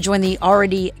also set to join the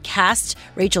already cast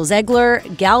Rachel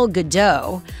Zegler, Gal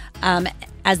Gadot,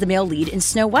 as the male lead in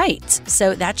Snow White.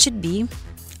 So that should be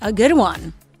a good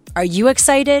one. Are you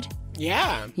excited?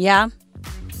 Yeah. Yeah?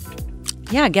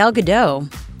 Yeah, Gal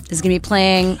Gadot is going to be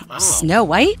playing Snow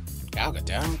White. Gal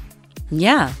Gadot?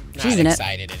 Yeah. She's in it. Not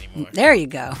excited anymore. There you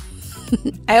go.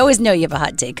 I always know you have a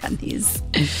hot take on these.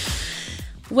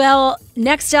 Well,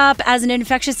 next up, as an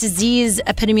infectious disease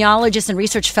epidemiologist and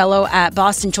research fellow at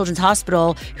Boston Children's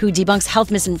Hospital who debunks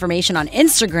health misinformation on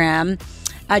Instagram,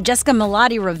 Jessica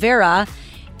Melati Rivera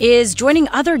is joining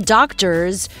other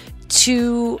doctors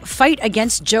to fight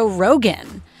against Joe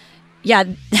Rogan. Yeah,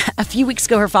 a few weeks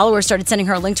ago, her followers started sending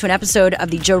her a link to an episode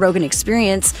of the Joe Rogan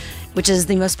Experience, which is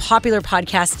the most popular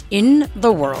podcast in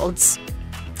the world,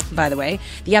 by the way.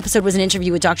 The episode was an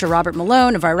interview with Dr. Robert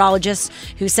Malone, a virologist,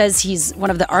 who says he's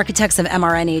one of the architects of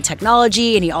mRNA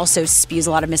technology, and he also spews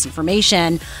a lot of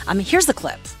misinformation. Here's the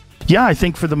clip. Yeah, I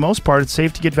think for the most part, it's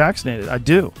safe to get vaccinated. I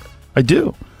do.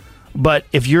 But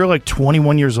if you're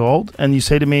 21 years old and you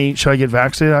say to me, should I get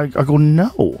vaccinated? I go,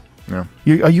 no. Yeah.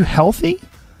 Are you healthy?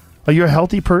 Are you a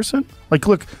healthy person?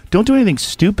 Look, don't do anything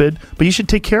stupid, but you should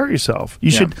take care of yourself. You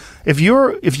should, if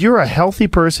you're a healthy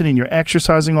person and you're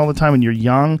exercising all the time and you're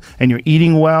young and you're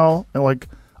eating well,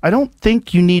 I don't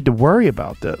think you need to worry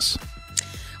about this.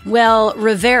 Well,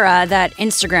 Rivera, that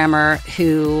Instagrammer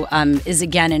who is,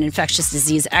 again, an infectious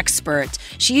disease expert,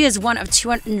 she is one of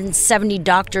 270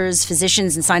 doctors,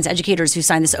 physicians, and science educators who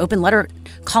signed this open letter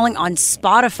calling on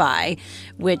Spotify,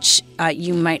 which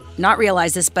you might not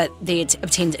realize this, but they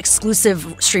obtained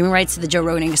exclusive streaming rights to the Joe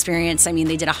Rogan Experience. I mean,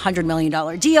 they did a $100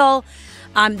 million deal.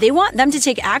 They want them to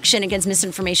take action against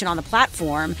misinformation on the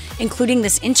platform, including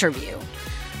this interview.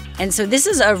 And so this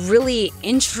is a really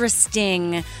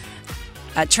interesting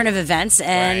turn of events.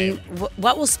 And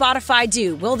what will Spotify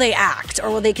do? Will they act, or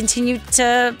will they continue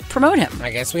to promote him?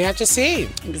 I guess we have to see.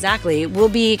 Exactly. We'll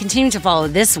be continuing to follow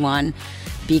this one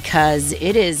because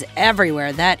it is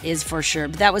everywhere. That is for sure.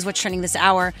 But that was what's trending this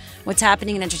hour. What's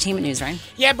happening in entertainment news, Ryan?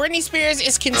 Yeah, Britney Spears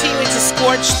is continuing to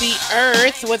scorch the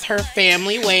earth with her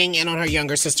family, weighing in on her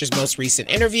younger sister's most recent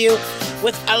interview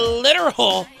with a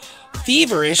literal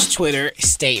feverish Twitter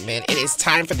statement. It is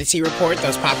time for the T Report,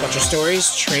 those pop culture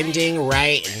stories trending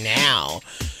right now.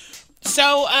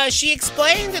 So she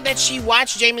explained that she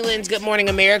watched Jamie Lynn's Good Morning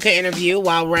America interview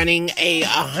while running a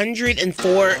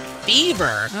 104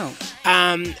 fever.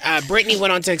 Britney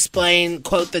went on to explain,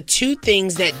 quote, the two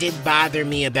things that did bother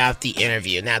me about the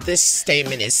interview. Now, this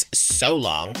statement is so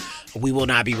long, we will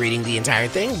not be reading the entire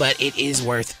thing, but it is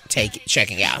worth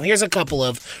checking out. Here's a couple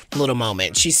of little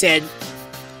moments. She said,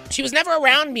 she was never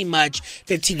around me much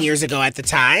 15 years ago at the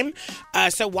time.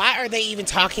 So why are they even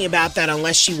talking about that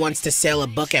unless she wants to sell a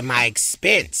book at my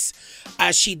expense?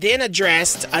 She then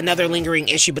addressed another lingering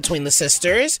issue between the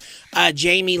sisters.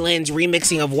 Jamie Lynn's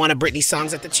remixing of one of Britney's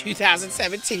songs at the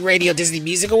 2017 Radio Disney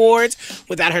Music Awards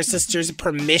without her sister's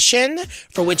permission,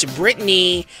 for which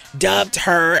Britney dubbed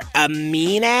her a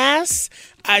mean ass.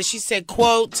 She said,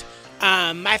 quote,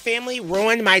 my family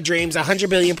ruined my dreams 100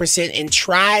 billion% and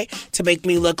try to make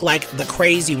me look like the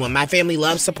crazy one. My family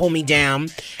loves to pull me down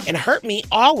and hurt me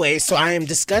always, so I am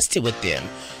disgusted with them.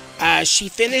 She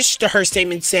finished her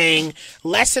statement saying,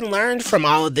 lesson learned from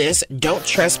all of this, don't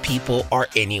trust people or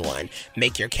anyone.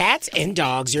 Make your cats and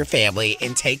dogs your family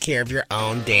and take care of your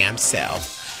own damn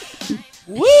self.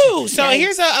 Woo! So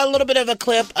here's a little bit of a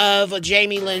clip of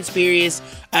Jamie Lynn Spears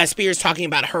talking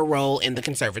about her role in the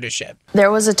conservatorship.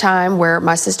 There was a time where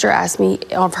my sister asked me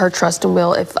of her trust and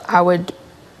will if I would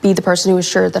be the person who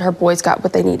assured that her boys got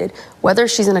what they needed. Whether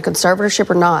she's in a conservatorship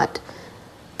or not,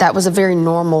 that was a very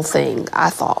normal thing, I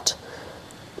thought.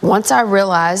 Once I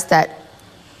realized that,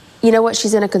 you know what,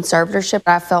 she's in a conservatorship,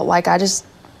 I felt like I just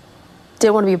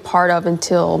didn't want to be a part of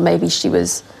until maybe she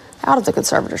was out of the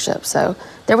conservatorship. So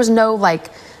there was no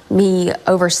me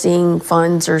overseeing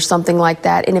funds or something like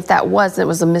that. And if that was, it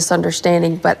was a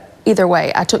misunderstanding. But either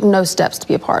way, I took no steps to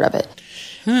be a part of it.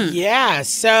 Yeah,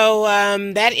 so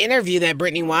that interview that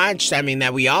Britney watched,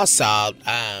 that we all saw,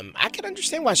 I can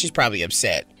understand why she's probably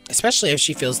upset, especially if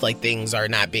she feels like things are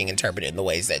not being interpreted in the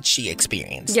ways that she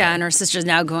experienced. Yeah, and her sister's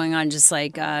now going on just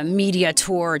a media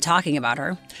tour talking about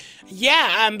her.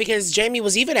 Yeah, because Jamie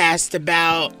was even asked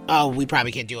about, we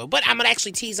probably can't do it, but I'm going to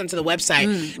actually tease onto the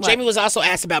website. Jamie was also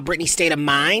asked about Britney's state of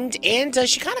mind, and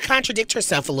she kind of contradicted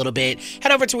herself a little bit.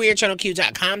 Head over to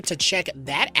WeirdChannelQ.com to check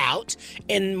that out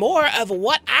and more of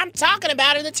what I'm talking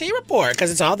about in the T Report,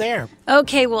 because it's all there.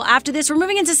 Okay, well, after this, we're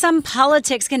moving into some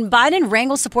politics. Can Biden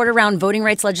wrangle support around voting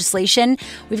rights legislation?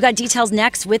 We've got details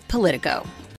next with Politico.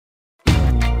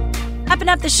 Wrapping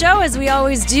up the show, as we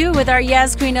always do, with our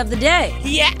Yes Queen of the Day.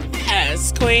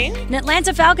 Yes, Queen. An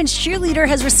Atlanta Falcons cheerleader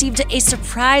has received a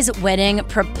surprise wedding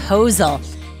proposal.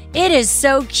 It is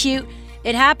so cute.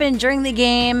 It happened during the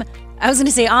game. I was going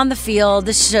to say on the field.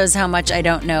 This shows how much I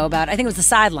don't know about. I think it was the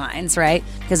sidelines, right?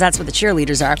 Because that's what the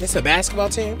cheerleaders are. It's a basketball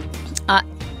team?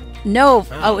 No.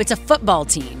 Oh, it's a football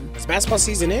team. Is basketball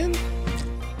season in?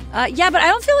 Yeah, but I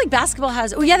don't feel like basketball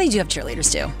has... Oh, yeah, they do have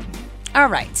cheerleaders, too. All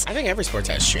right. I think every sport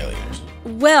has cheerleaders.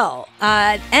 Well,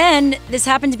 and this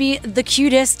happened to be the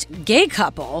cutest gay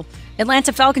couple.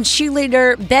 Atlanta Falcons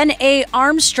cheerleader Ben A.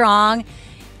 Armstrong,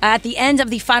 at the end of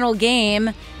the final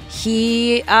game,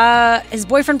 his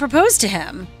boyfriend proposed to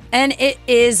him. And it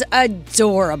is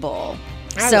adorable.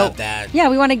 I love that. Yeah,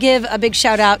 we want to give a big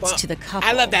shout out to the couple.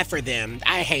 I love that for them.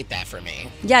 I hate that for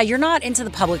me. Yeah, you're not into the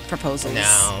public proposals.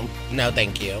 No,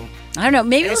 thank you. I don't know.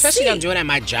 Maybe we'll especially see. don't do it at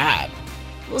my job.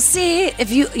 We'll see.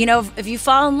 If you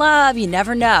fall in love, you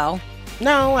never know.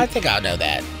 No, I think I'll know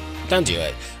that. Don't do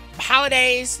it.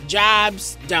 Holidays,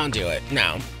 jobs, don't do it.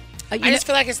 No. I just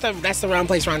feel like that's the wrong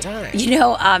place, wrong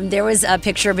time. There was a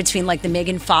picture between the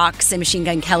Megan Fox and Machine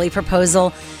Gun Kelly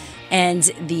proposal and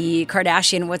the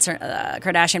Kardashian,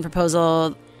 Kardashian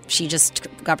proposal. She just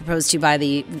got proposed to by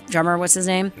the drummer. What's his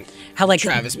name?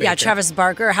 Travis Barker. Yeah, Travis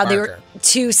Barker. How they were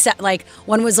two set.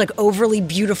 One was overly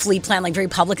beautifully planned, very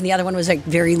public, and the other one was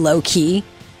very low key.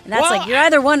 And that's like, you're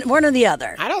either one or the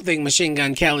other. I don't think Machine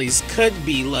Gun Kellys could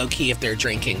be low-key if they're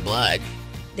drinking blood.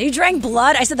 They drank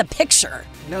blood? I said the picture.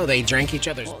 No, they drank each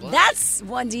other's blood. That's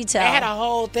one detail. They had a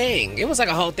whole thing. It was like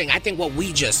a whole thing. I think what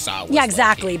we just saw was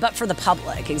exactly. But for the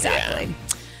public, exactly. Yeah.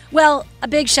 Well, a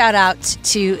big shout out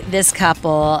to this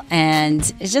couple, and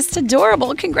it's just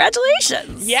adorable.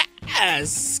 Congratulations.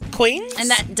 Yes, queens. And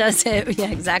that does it.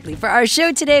 Yeah, exactly. For our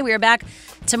show today, we are back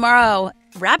tomorrow,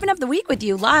 wrapping up the week with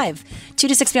you live, 2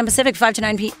 to 6 p.m. Pacific, 5 to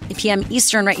 9 p.m.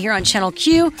 Eastern, right here on Channel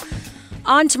Q.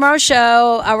 On tomorrow's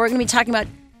show, we're going to be talking about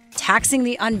taxing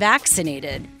the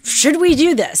unvaccinated. Should we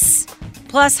do this?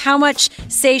 Plus, how much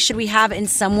say should we have in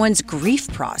someone's grief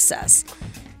process?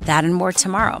 That and more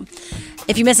tomorrow.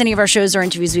 If you miss any of our shows or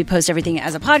interviews, we post everything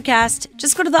as a podcast.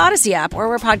 Just go to the Odyssey app or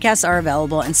where podcasts are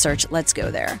available and search Let's Go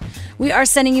There. We are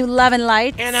sending you love and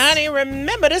light. And honey,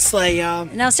 remember to slay, y'all.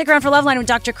 Now stick around for Loveline with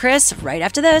Dr. Chris right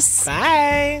after this.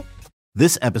 Bye.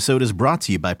 This episode is brought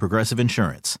to you by Progressive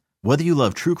Insurance. Whether you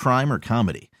love true crime or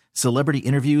comedy, celebrity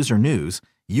interviews or news,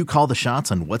 you call the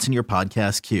shots on what's in your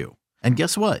podcast queue. And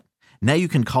guess what? Now you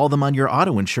can call them on your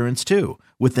auto insurance too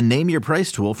with the Name Your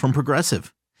Price tool from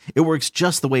Progressive. It works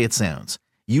just the way it sounds.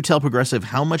 You tell Progressive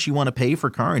how much you want to pay for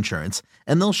car insurance,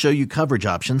 and they'll show you coverage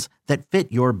options that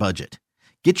fit your budget.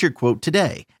 Get your quote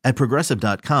today at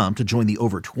Progressive.com to join the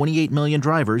over 28 million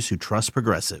drivers who trust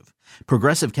Progressive.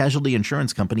 Progressive Casualty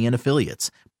Insurance Company and Affiliates.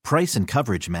 Price and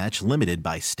coverage match limited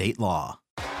by state law.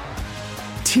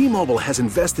 T-Mobile has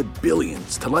invested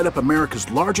billions to light up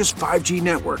America's largest 5G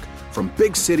network, from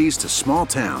big cities to small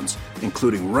towns,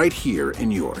 including right here in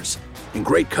yours. And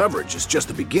great coverage is just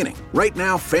the beginning. Right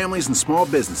now, families and small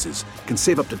businesses can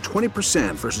save up to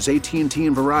 20% versus AT&T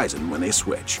and Verizon when they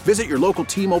switch. Visit your local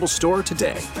T-Mobile store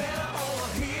today.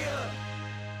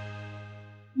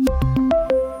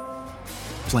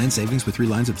 Plan savings with 3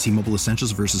 lines of T-Mobile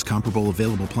Essentials versus comparable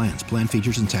available plans. Plan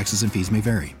features and taxes and fees may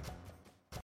vary.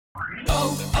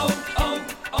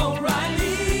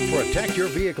 Protect your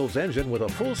vehicle's engine with a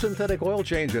full synthetic oil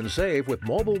change and save with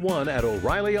Mobil 1 at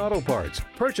O'Reilly Auto Parts.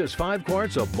 Purchase 5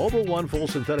 quarts of Mobil 1 full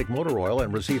synthetic motor oil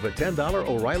and receive a $10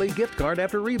 O'Reilly gift card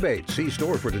after rebate. See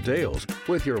store for details.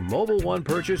 With your Mobil 1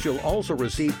 purchase, you'll also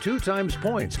receive 2 times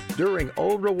points during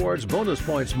O Rewards Bonus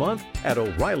Points Month at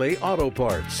O'Reilly Auto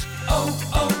Parts.